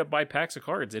just straight up buy packs of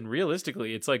cards. And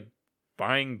realistically, it's like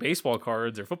buying baseball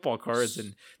cards or football cards.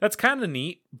 And that's kind of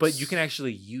neat, but you can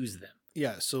actually use them.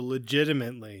 Yeah, so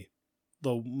legitimately,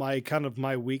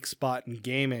 my weak spot in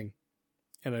gaming,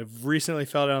 and I've recently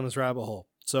fell down this rabbit hole.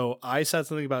 So I said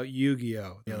something about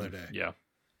Yu-Gi-Oh! The other day. Yeah.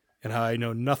 And how I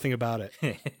know nothing about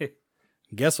it.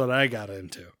 Guess what I got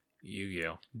into?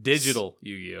 Yu-Gi-Oh! Digital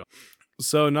Yu-Gi-Oh!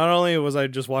 So not only was I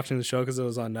just watching the show because it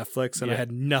was on Netflix and I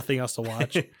had nothing else to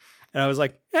watch, and I was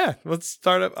like, yeah, let's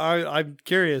start up. I'm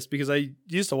curious because I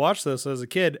used to watch this as a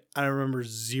kid. And I remember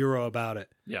zero about it.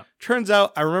 Yeah. Turns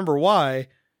out I remember why,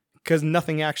 because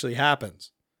nothing actually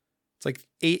happens. It's like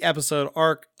 8-episode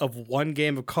arc of one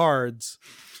game of cards,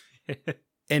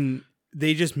 and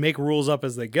they just make rules up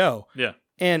as they go. Yeah.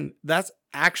 And that's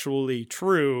actually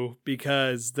true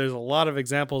because there's a lot of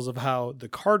examples of how the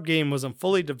card game wasn't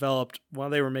fully developed while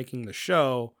they were making the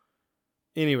show.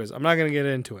 Anyways, I'm not going to get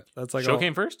into it. That's like show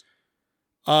came first?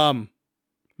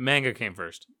 Manga came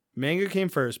first. Manga came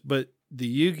first, but the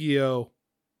Yu-Gi-Oh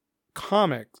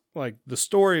comic, like the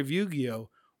story of Yu-Gi-Oh,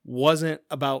 wasn't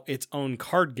about its own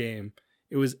card game.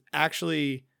 It was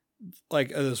actually like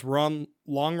this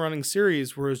long-running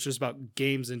series where it's just about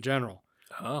games in general.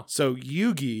 Oh. So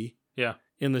Yugi,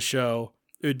 in the show,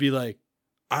 it would be like,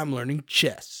 I'm learning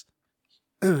chess.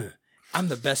 I'm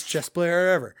the best chess player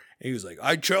ever. And he was like,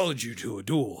 I challenge you to a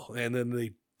duel. And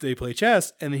then they play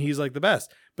chess, and then he's like the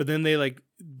best. But then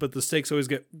but the stakes always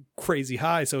get crazy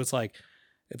high. So it's like,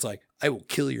 I will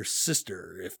kill your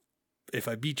sister if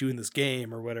I beat you in this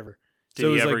game or whatever.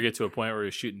 Did he ever get to a point where he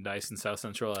was shooting dice in South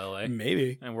Central LA?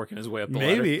 Maybe. And working his way up the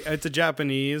ladder? Maybe. It's a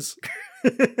Japanese.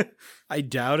 I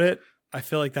doubt it. I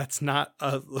feel like that's not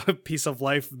a piece of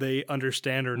life they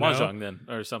understand or know. Mahjong then,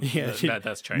 or something. Yeah,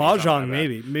 that's Chinese. Mahjong,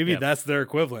 maybe. Maybe that's their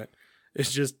equivalent.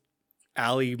 It's just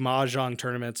alley Mahjong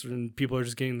tournaments and people are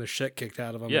just getting the shit kicked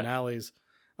out of them in alleys.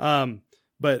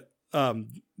 But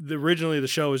originally the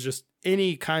show was just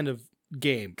any kind of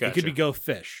game. Gotcha. It could be Go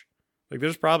Fish. Like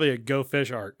there's probably a Go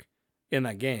Fish arc in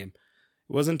that game.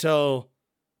 It wasn't until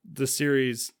the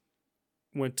series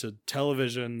went to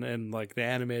television and like the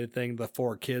animated thing, the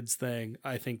 4Kids thing,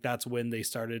 I think that's when they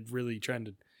started really trying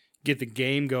to get the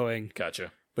game going.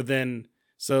 Gotcha. But then,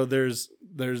 so there's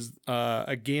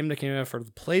a game that came out for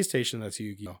the PlayStation that's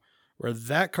Yu-Gi-Oh! Where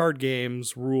that card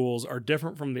game's rules are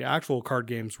different from the actual card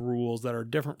game's rules that are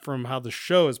different from how the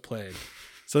show is played.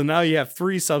 So now you have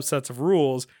 3 subsets of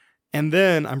rules. And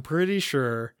then I'm pretty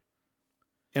sure,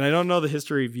 and I don't know the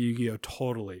history of Yu-Gi-Oh!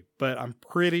 Totally, but I'm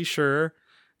pretty sure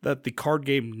that the card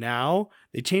game now,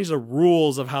 they changed the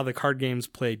rules of how the card game's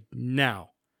played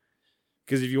now.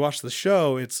 Because if you watch the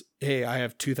show, it's, hey, I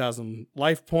have 2,000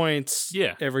 life points.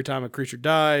 Yeah. Every time a creature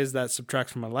dies, that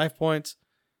subtracts from my life points.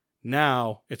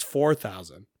 Now it's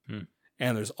 4,000.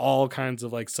 And there's all kinds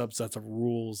of like subsets of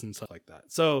rules and stuff like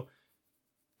that. So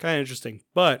kind of interesting.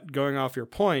 But going off your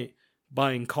point,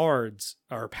 buying cards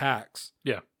are packs.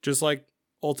 Yeah. Just like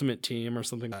Ultimate Team or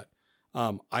something like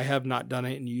that. I have not done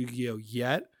it in Yu-Gi-Oh!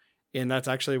 Yet. And that's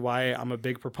actually why I'm a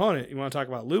big proponent. You want to talk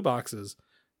about loot boxes?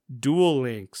 Duel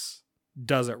Links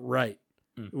does it right,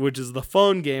 which is the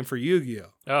phone game for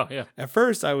Yu-Gi-Oh! Oh, yeah. At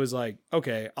first, I was like,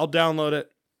 okay, I'll download it.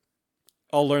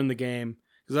 I'll learn the game.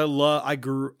 Because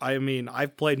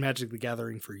I've played Magic the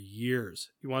Gathering for years.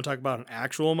 You want to talk about an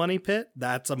actual money pit?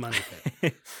 That's a money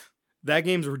pit. That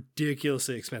game's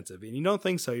ridiculously expensive. And you don't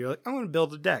think so. You're like, I'm going to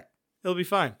build a deck. It'll be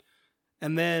fine.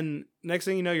 And then next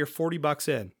thing you know, you're $40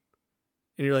 in.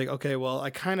 And you're like, okay, well, I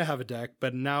kind of have a deck,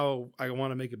 but now I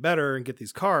want to make it better and get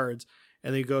these cards.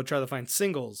 And then you go try to find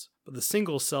singles. But the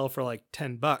singles sell for like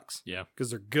 $10. Yeah. Because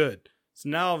they're good. So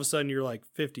now all of a sudden you're like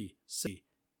 50, 60,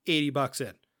 $80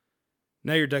 in.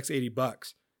 Now your deck's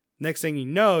 $80. Next thing you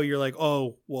know, you're like,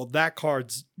 oh, well, that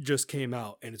card's just came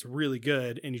out and it's really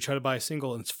good. And you try to buy a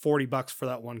single and it's $40 for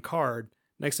that one card.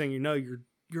 Next thing you know, you're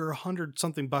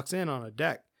 $100-something in on a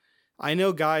deck. I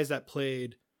know guys that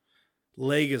played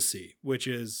Legacy, which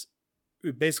is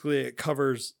basically it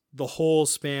covers the whole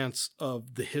span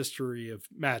of the history of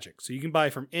Magic. So you can buy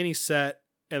from any set,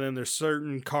 and then there's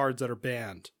certain cards that are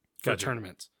banned for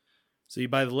tournaments. So you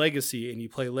buy the Legacy and you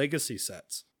play Legacy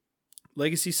sets.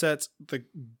 Legacy sets, the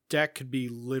deck could be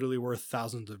literally worth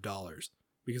thousands of dollars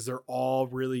because they're all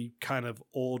really kind of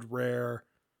old, rare,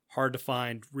 hard to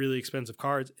find, really expensive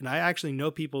cards. And I actually know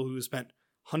people who spent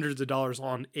hundreds of dollars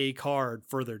on a card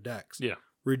for their decks. Yeah.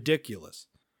 Ridiculous.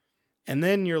 And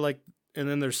then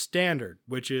there's Standard,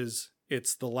 which is,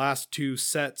 it's the last 2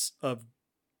 sets of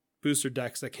booster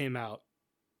decks that came out.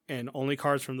 And only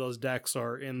cards from those decks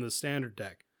are in the Standard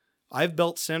deck. I've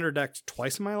built Standard decks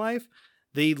twice in my life.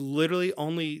 They literally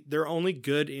they're only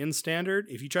good in Standard.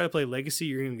 If you try to play Legacy,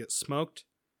 you're going to get smoked.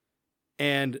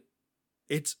 And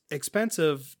it's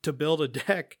expensive to build a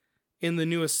deck in the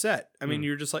newest set. I mean,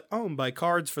 you're just like, oh, and buy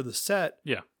cards for the set.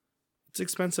 Yeah. It's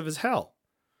expensive as hell.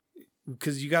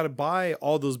 because you got to buy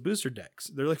all those booster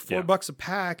decks. They're like $4 a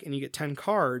pack, and you get 10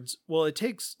 cards. Well, it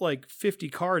takes like 50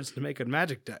 cards to make a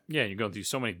Magic deck. Yeah, you're going through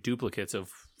so many duplicates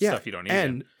of stuff you don't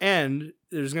need. And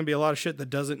there's going to be a lot of shit that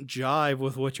doesn't jive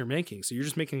with what you're making. So you're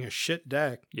just making a shit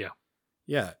deck. Yeah.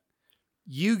 Yeah.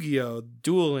 Yu-Gi-Oh!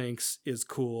 Duel Links is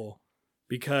cool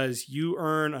because you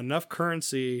earn enough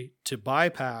currency to buy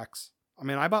packs. I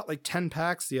mean, I bought like 10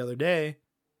 packs the other day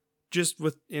just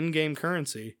with in-game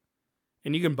currency.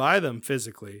 And you can buy them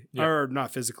physically. Yeah. Or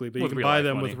not physically, but with you can buy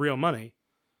them with real money.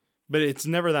 But it's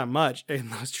never that much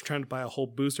unless you're trying to buy a whole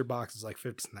booster box. It's like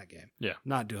 50 in that game. Yeah.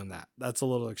 Not doing that. That's a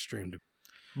little extreme.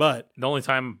 But the only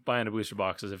time buying a booster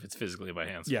box is if it's physically by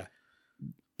hands. Yeah.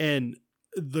 And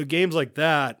the games like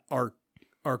that are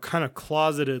kind of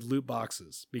closeted loot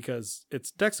boxes because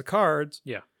it's decks of cards.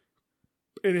 Yeah.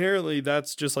 Inherently,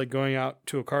 that's just like going out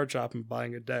to a card shop and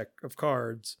buying a deck of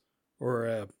cards or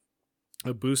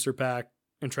a booster pack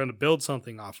and trying to build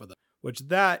something off of them, which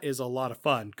that is a lot of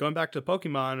fun. Going back to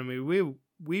Pokemon, I mean,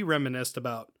 we reminisced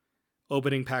about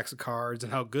opening packs of cards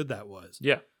and how good that was.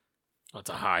 Yeah.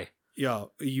 That's a high. Yeah.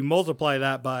 You multiply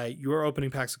that by you're opening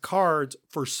packs of cards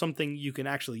for something you can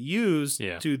actually use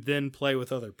to then play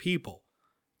with other people.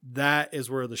 That is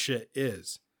where the shit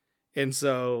is. And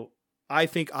so I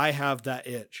think I have that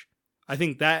itch. I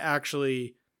think that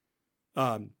actually,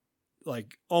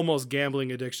 like almost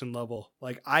gambling addiction level,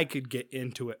 like I could get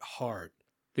into it hard.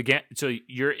 So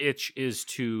your itch is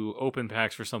to open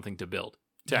packs for something to build,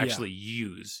 to actually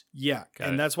use. Yeah.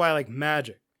 And that's why I like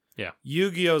Magic. Yeah.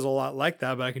 Yu-Gi-Oh! Is a lot like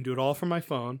that, but I can do it all from my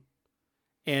phone.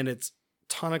 And it's a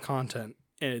ton of content.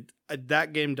 And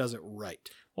that game does it right.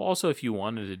 Well, also, if you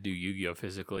wanted to do Yu-Gi-Oh!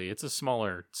 Physically, it's a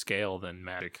smaller scale than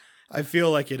Magic. I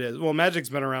feel like it is. Well, Magic's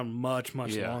been around much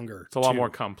longer. It's a lot more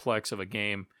complex of a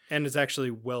game. And it's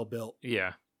actually well built.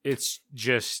 Yeah. It's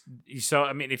just, so,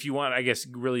 I mean, if you want, I guess,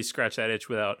 really scratch that itch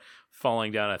without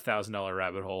falling down $1,000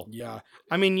 rabbit hole. Yeah.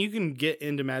 I mean, you can get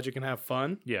into Magic and have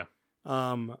fun. Yeah.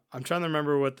 I'm trying to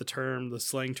remember what the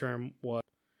slang term was.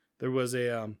 There was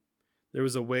a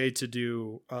way to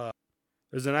do,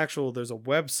 there's a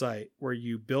website where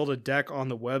you build a deck on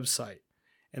the website.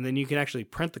 And then you can actually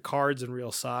print the cards in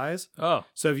real size. Oh.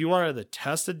 So if you wanted to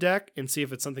test a deck and see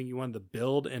if it's something you wanted to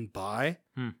build and buy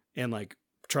and like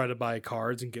try to buy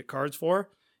cards and get cards for,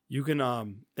 you can,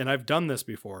 and I've done this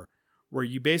before, where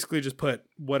you basically just put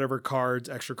whatever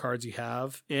extra cards you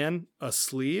have in a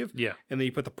sleeve. Yeah. And then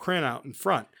you put the printout in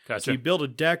front. Gotcha. So you build a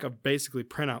deck of basically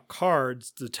printout cards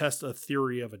to test a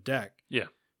theory of a deck. Yeah.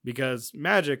 Because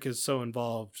Magic is so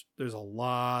involved, there's a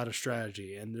lot of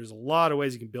strategy and there's a lot of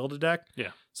ways you can build a deck.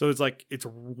 Yeah. So it's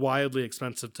wildly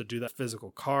expensive to do that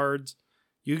physical cards.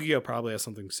 Yu-Gi-Oh! Probably has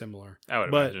something similar. I would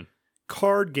imagine.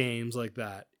 Card games like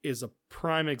that is a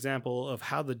prime example of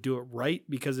how to do it right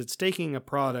because it's taking a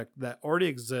product that already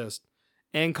exists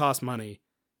and costs money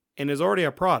and is already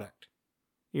a product.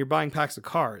 You're buying packs of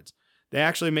cards. They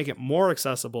actually make it more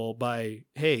accessible by,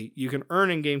 hey, you can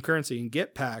earn in-game currency and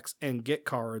get packs and get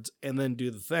cards and then do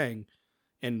the thing.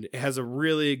 And it has a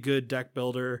really good deck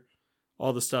builder,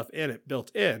 all the stuff in it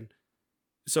built in.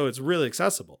 So it's really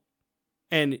accessible.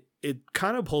 And it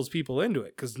kind of pulls people into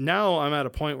it because now I'm at a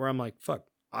point where I'm like, fuck,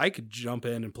 I could jump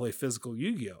in and play physical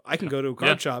Yu-Gi-Oh! I can go to a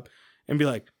card shop and be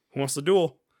like, who wants to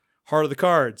duel? Heart of the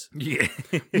cards. Yeah.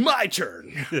 My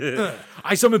turn.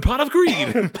 I summon Pot of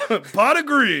Greed. Pot of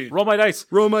Greed. Roll my dice.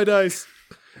 Roll my dice.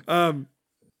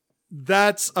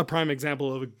 That's a prime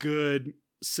example of a good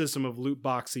system of loot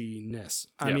boxiness.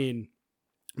 I mean,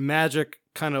 Magic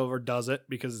kind of overdoes it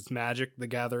because it's Magic, the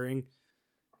Gathering.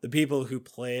 The people who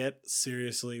play it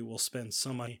seriously will spend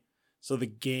so much. So the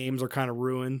games are kind of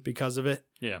ruined because of it.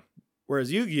 Yeah. Whereas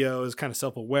Yu-Gi-Oh! Is kind of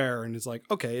self-aware and it's like,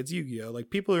 okay, it's Yu-Gi-Oh! Like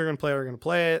people who are going to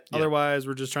play it. Yeah. Otherwise,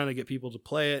 we're just trying to get people to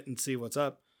play it and see what's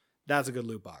up. That's a good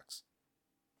loot box.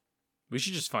 We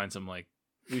should just find some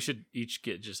we should each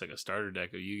get just like a starter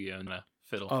deck of Yu-Gi-Oh! And a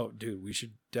fiddle. Oh, dude, we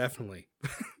should definitely.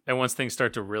 And once things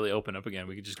start to really open up again,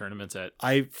 we could just tournaments at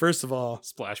first of all,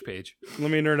 splash page.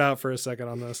 Let me nerd out for a second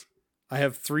on this. I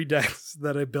have 3 decks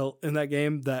that I built in that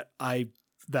game that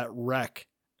wreck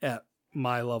at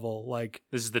my level. Like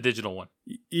this is the digital one.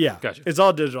 Yeah. Gotcha. It's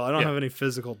all digital. I don't have any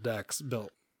physical decks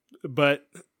built. But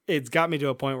it's got me to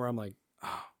a point where I'm like,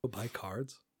 oh, I'll buy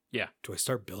cards? Yeah. Do I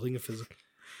start building a physical?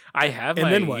 I have and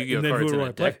my then what? Yu-Gi-Oh! Cards in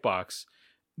a deck box.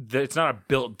 It's not a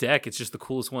built deck. It's just the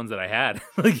coolest ones that I had.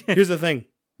 Here's the thing.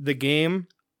 The game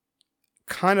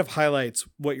kind of highlights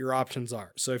what your options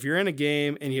are. So if you're in a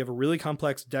game and you have a really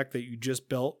complex deck that you just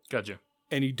built. Gotcha.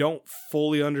 And you don't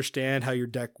fully understand how your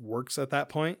deck works at that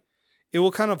point, it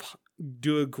will kind of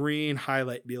do a green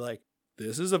highlight, be like,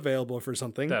 this is available for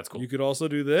something. That's cool. You could also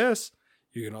do this.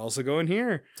 You can also go in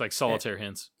here. It's like solitaire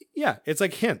hints. Yeah, it's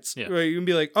like hints. Yeah. Where you can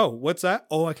be like, oh, what's that?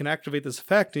 Oh, I can activate this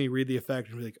effect. And you read the effect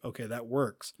and be like, okay, that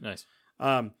works. Nice.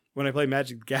 When I play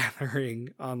Magic the Gathering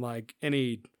on like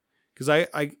any, because I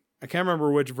can't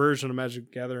remember which version of Magic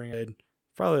the Gathering I did,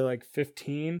 probably like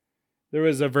 15. There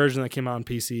was a version that came out on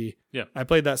PC. Yeah. I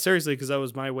played that seriously because that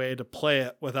was my way to play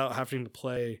it without having to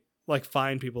play, like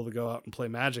find people to go out and play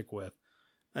Magic with.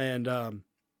 And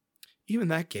even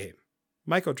that game,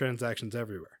 microtransactions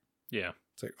everywhere. Yeah.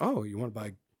 It's like, oh, you want to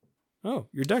buy, oh,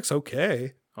 your deck's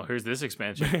okay. Oh, here's this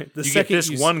expansion. The you second get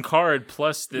this one card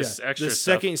plus this extra the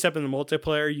stuff. second you step in the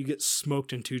multiplayer, you get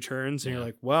smoked in 2 turns, and you're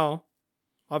like, well,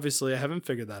 obviously I haven't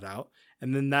figured that out.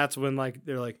 And then that's when like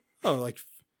they're like,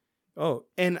 oh,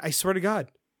 and I swear to God,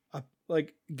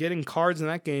 like getting cards in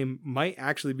that game might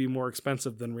actually be more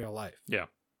expensive than real life. Yeah.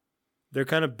 They're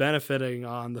kind of benefiting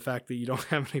on the fact that you don't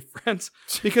have any friends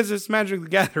because it's Magic the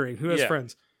Gathering. Who has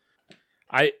friends?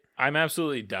 I'm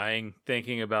absolutely dying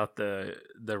thinking about the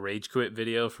Rage Quit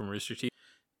video from Rooster Teeth,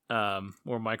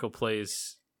 where Michael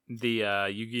plays the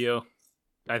Yu-Gi-Oh!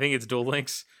 I think it's Duel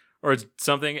Links or it's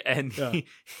something, and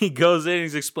he goes in and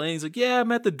he's explaining, he's like, yeah,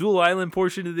 I'm at the Duel Island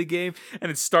portion of the game,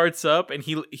 and it starts up, and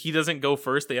he doesn't go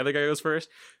first, the other guy goes first,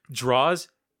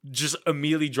 just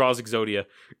immediately draws Exodia.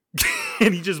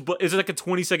 And it's like a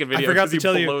 20-second video. I forgot to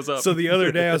tell you. Up. So the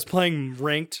other day I was playing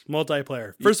ranked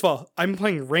multiplayer. First of all, I'm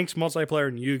playing ranked multiplayer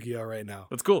in Yu-Gi-Oh! Right now.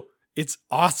 That's cool. It's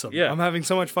awesome. Yeah. I'm having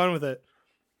so much fun with it.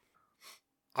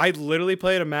 I literally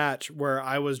played a match where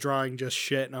I was drawing just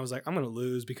shit, and I was like, I'm going to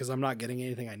lose because I'm not getting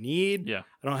anything I need. Yeah.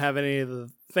 I don't have any of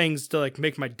the things to like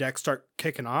make my deck start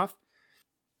kicking off.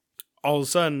 All of a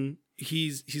sudden,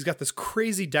 he's got this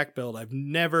crazy deck build.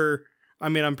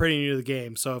 I'm pretty new to the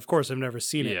game, so of course I've never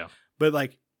seen it. Yeah. But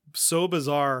like so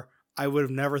bizarre, I would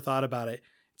have never thought about it.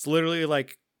 It's literally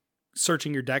like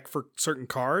searching your deck for certain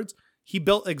cards. He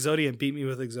built Exodia and beat me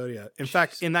with Exodia. In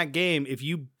fact, in that game, if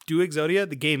you do Exodia,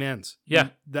 the game ends. Yeah.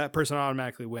 That person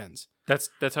automatically wins. That's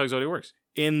how Exodia works.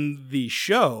 In the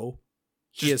show,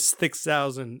 he has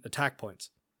 6,000 attack points.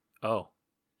 Oh.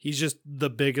 He's just the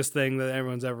biggest thing that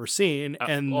everyone's ever seen.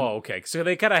 Okay. So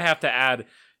they kind of have to add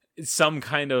some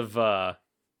kind of,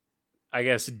 I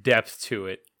guess, depth to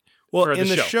it. Well, in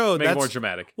the show, make it more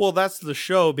dramatic. Well, that's the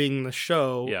show being the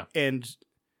show. Yeah. And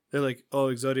they're like, oh,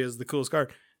 Exodia is the coolest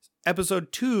card.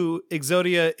 Episode 2,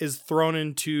 Exodia is thrown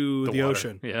into the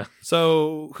ocean. Yeah.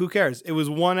 So who cares? It was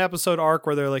one episode arc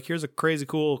where they're like, here's a crazy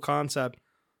cool concept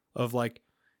of like,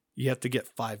 you have to get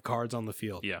 5 cards on the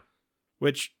field. Yeah.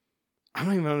 Which I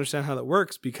don't even understand how that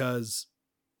works because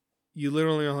you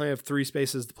literally only have 3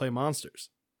 spaces to play monsters.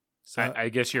 So I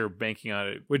guess you're banking on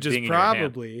it. Which is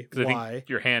probably why. I think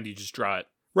your hand, you just draw it.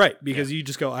 Right. Because you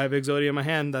just go, I have Exodia in my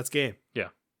hand. That's game. Yeah.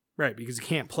 Right. Because you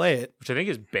can't play it. Which I think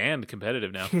is banned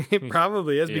competitive now. It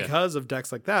probably is because of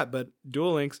decks like that. But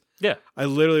Duel Links. Yeah. I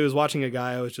literally was watching a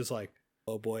guy. I was just like,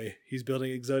 oh boy, he's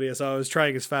building Exodia. So I was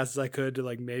trying as fast as I could to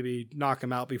like maybe knock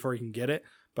him out before he can get it.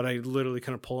 But I literally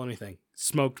couldn't pull anything.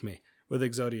 Smoked me with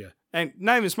Exodia. And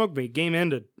not even smoked me. Game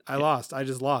ended. I lost. I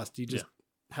just lost. He just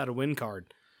had a win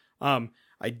card.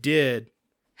 I did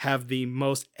have the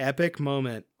most epic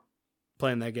moment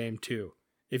playing that game too.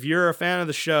 If you're a fan of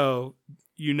the show,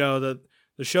 you know that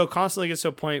the show constantly gets to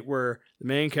a point where the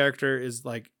main character is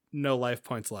like no life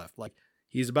points left. Like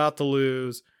he's about to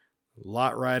lose, a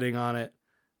lot riding on it.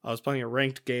 I was playing a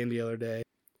ranked game the other day.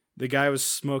 The guy was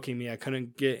smoking me. I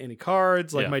couldn't get any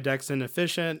cards. Like my deck's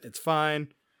inefficient. It's fine.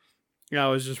 I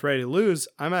was just ready to lose.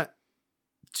 I'm at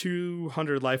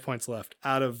 200 life points left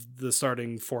out of the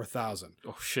starting 4,000.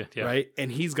 Oh shit! Yeah. Right,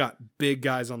 and he's got big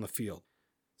guys on the field.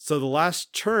 So the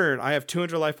last turn, I have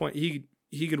 200 life points.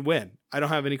 He could win. I don't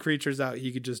have any creatures out.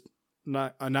 He could just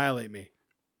not annihilate me.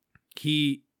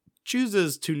 He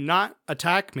chooses to not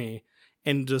attack me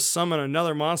and just summon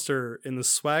another monster in the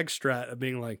swag strat of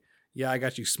being like, "Yeah, I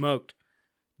got you smoked."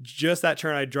 Just that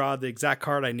turn, I draw the exact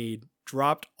card I need.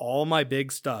 Dropped all my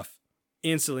big stuff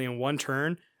instantly in one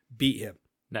turn. Beat him.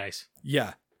 Nice.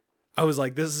 Yeah. I was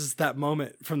like, this is that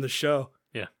moment from the show.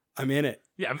 Yeah. I'm in it.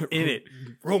 Yeah, I'm in it.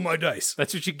 Roll my dice.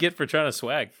 That's what you get for trying to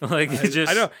swag. Like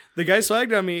I know. The guy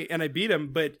swagged on me and I beat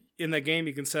him, but in that game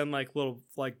you can send like little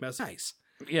like messages. Nice.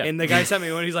 Yeah. And the guy sent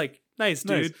me one, he's like, nice,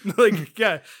 dude. Like,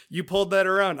 yeah, you pulled that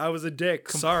around. I was a dick.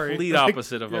 Sorry. Complete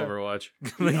opposite of Overwatch.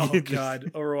 Oh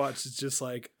god. Overwatch is just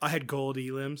like I had gold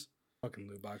elims. Fucking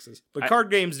loot boxes. But card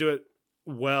games do it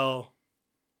well.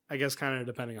 I guess kind of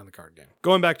depending on the card game.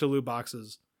 Going back to loot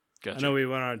boxes. Gotcha. I know we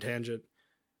went on a tangent.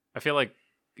 I feel like,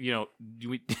 we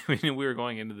were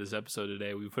going into this episode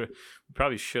today. We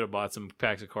probably should have bought some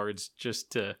packs of cards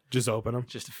just to open them.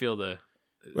 Just to feel the...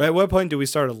 At what point do we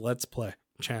start a let's play?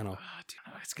 channel.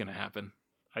 Dude, it's gonna happen.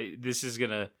 This is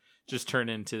gonna just turn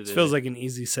into It feels like an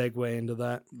easy segue into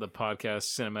that. the podcast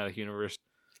cinematic universe.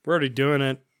 We're already doing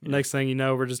it. Yeah. Next thing you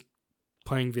know, we're just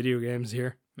playing video games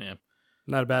here. Yeah.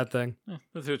 Not a bad thing.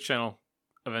 The Twitch channel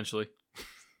eventually.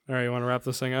 All right, you want to wrap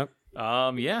this thing up?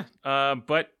 Yeah.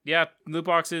 But yeah, loot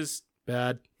boxes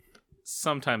Bad.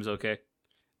 sometimes okay.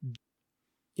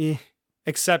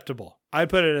 Acceptable. I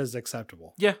put it as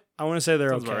acceptable. Yeah. I want to say they're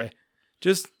Sounds okay. about right.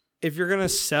 Just if you're gonna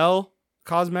sell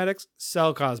cosmetics,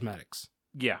 sell cosmetics.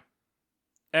 Yeah.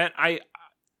 And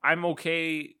I'm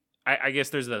okay. I guess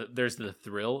there's the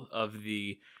thrill of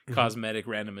the cosmetic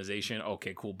randomization.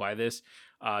 Okay, cool. Buy this.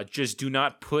 Just do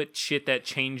not put shit that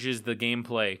changes the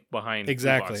gameplay behind loot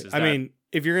Exactly. boxes. I mean,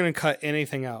 if you're gonna cut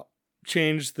anything out,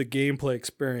 change the gameplay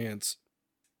experience.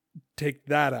 Take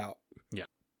that out. Yeah.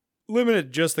 Limit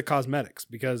it just the cosmetics,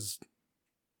 because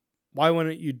why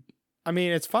wouldn't you? I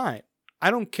mean, it's fine. I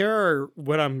don't care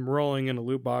when I'm rolling in a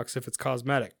loot box if it's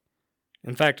cosmetic.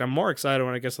 In fact, I'm more excited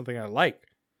when I get something I like.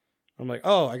 I'm like,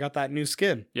 oh, I got that new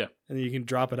skin. Yeah. And then you can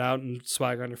drop it out and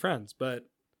swag on your friends. But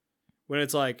when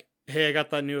it's like, hey, I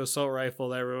got that new assault rifle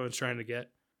that everyone's trying to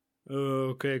get. Oh,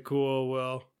 okay, cool.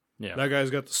 Well, yeah. that guy's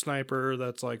got the sniper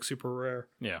that's like super rare.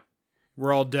 Yeah.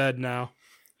 We're all dead now.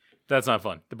 That's not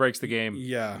fun. That breaks the game.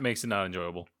 Yeah. Makes it not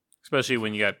enjoyable. Especially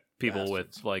when you got people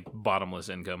Bastards. with like bottomless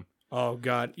income. Oh,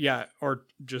 God. Yeah. Or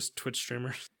just Twitch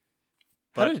streamers.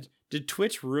 But Did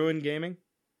Twitch ruin gaming?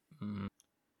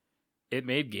 it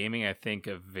made gaming, I think,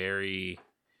 a very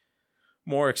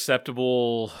more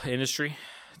acceptable industry.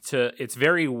 It's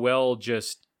very well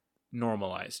just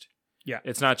normalized. Yeah.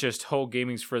 It's not just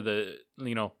gaming's for the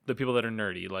people that are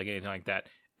nerdy, like anything like that.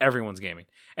 Everyone's gaming.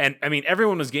 And I mean,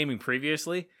 everyone was gaming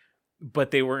previously,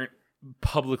 but they weren't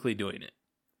publicly doing it.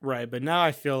 Right. But now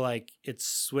I feel like it's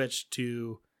switched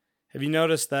to. Have you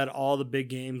noticed that all the big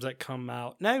games that come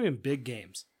out, not even big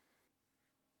games,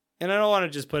 and I don't want to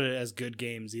just put it as good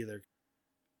games either.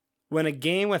 When a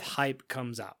game with hype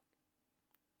comes out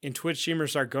and Twitch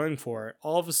streamers start going for it,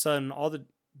 all of a sudden, all the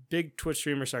big Twitch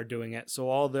streamers start doing it. So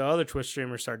all the other Twitch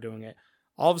streamers start doing it.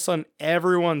 All of a sudden,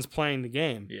 everyone's playing the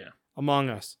game. Yeah. Among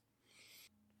Us.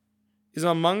 Is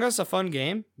Among Us a fun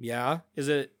game? Yeah. Is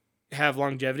it have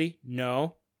longevity?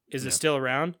 No. Is it still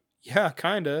around? Yeah,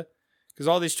 kind of. Because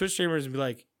all these Twitch streamers would be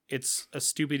like, it's a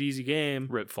stupid, easy game.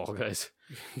 Rip Fall Guys.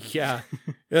 Yeah.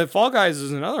 Fall Guys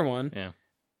is another one. Yeah.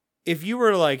 If you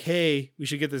were like, hey, we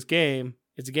should get this game,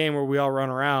 it's a game where we all run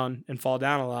around and fall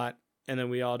down a lot, and then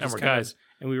we all just we're guys.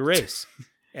 And we race.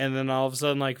 And then all of a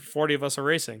sudden, like 40 of us are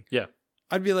racing. Yeah.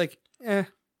 I'd be like, doesn't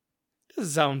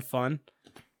sound fun.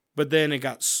 But then it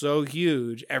got so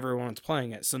huge, everyone's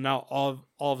playing it. So now all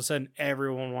of a sudden,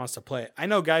 everyone wants to play it. I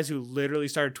know guys who literally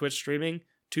started Twitch streaming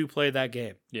to play that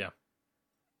game. Yeah.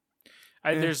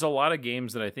 There's a lot of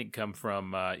games that I think come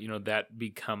from, that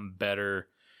become better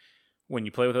when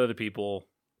you play with other people,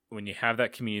 when you have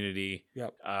that community.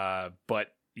 Yep. But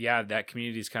yeah, that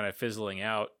community is kind of fizzling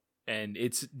out. And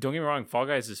don't get me wrong, Fall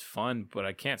Guys is fun, but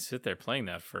I can't sit there playing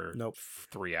that for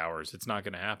 3 hours. It's not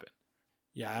going to happen.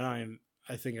 Yeah,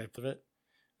 I think I put it.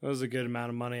 It was a good amount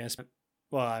of money I spent.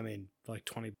 Well, I mean, like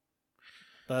 20.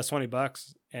 But that's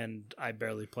 $20, and I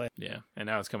barely play. Yeah, and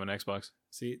now it's coming to Xbox.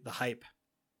 See, the hype.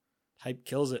 Hype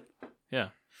kills it. Yeah.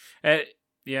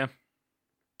 Yeah.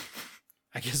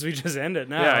 I guess we just end it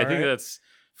now. Yeah, I think that's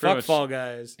fuck much... Fall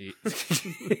Guys.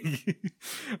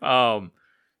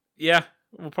 Yeah,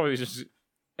 we'll probably just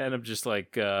end up just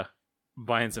like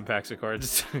buying some packs of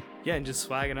cards. Yeah, and just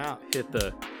swagging out. Hit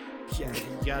the... Yeah,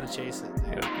 you gotta chase it.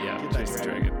 Yeah, Get that chase the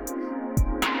dragon.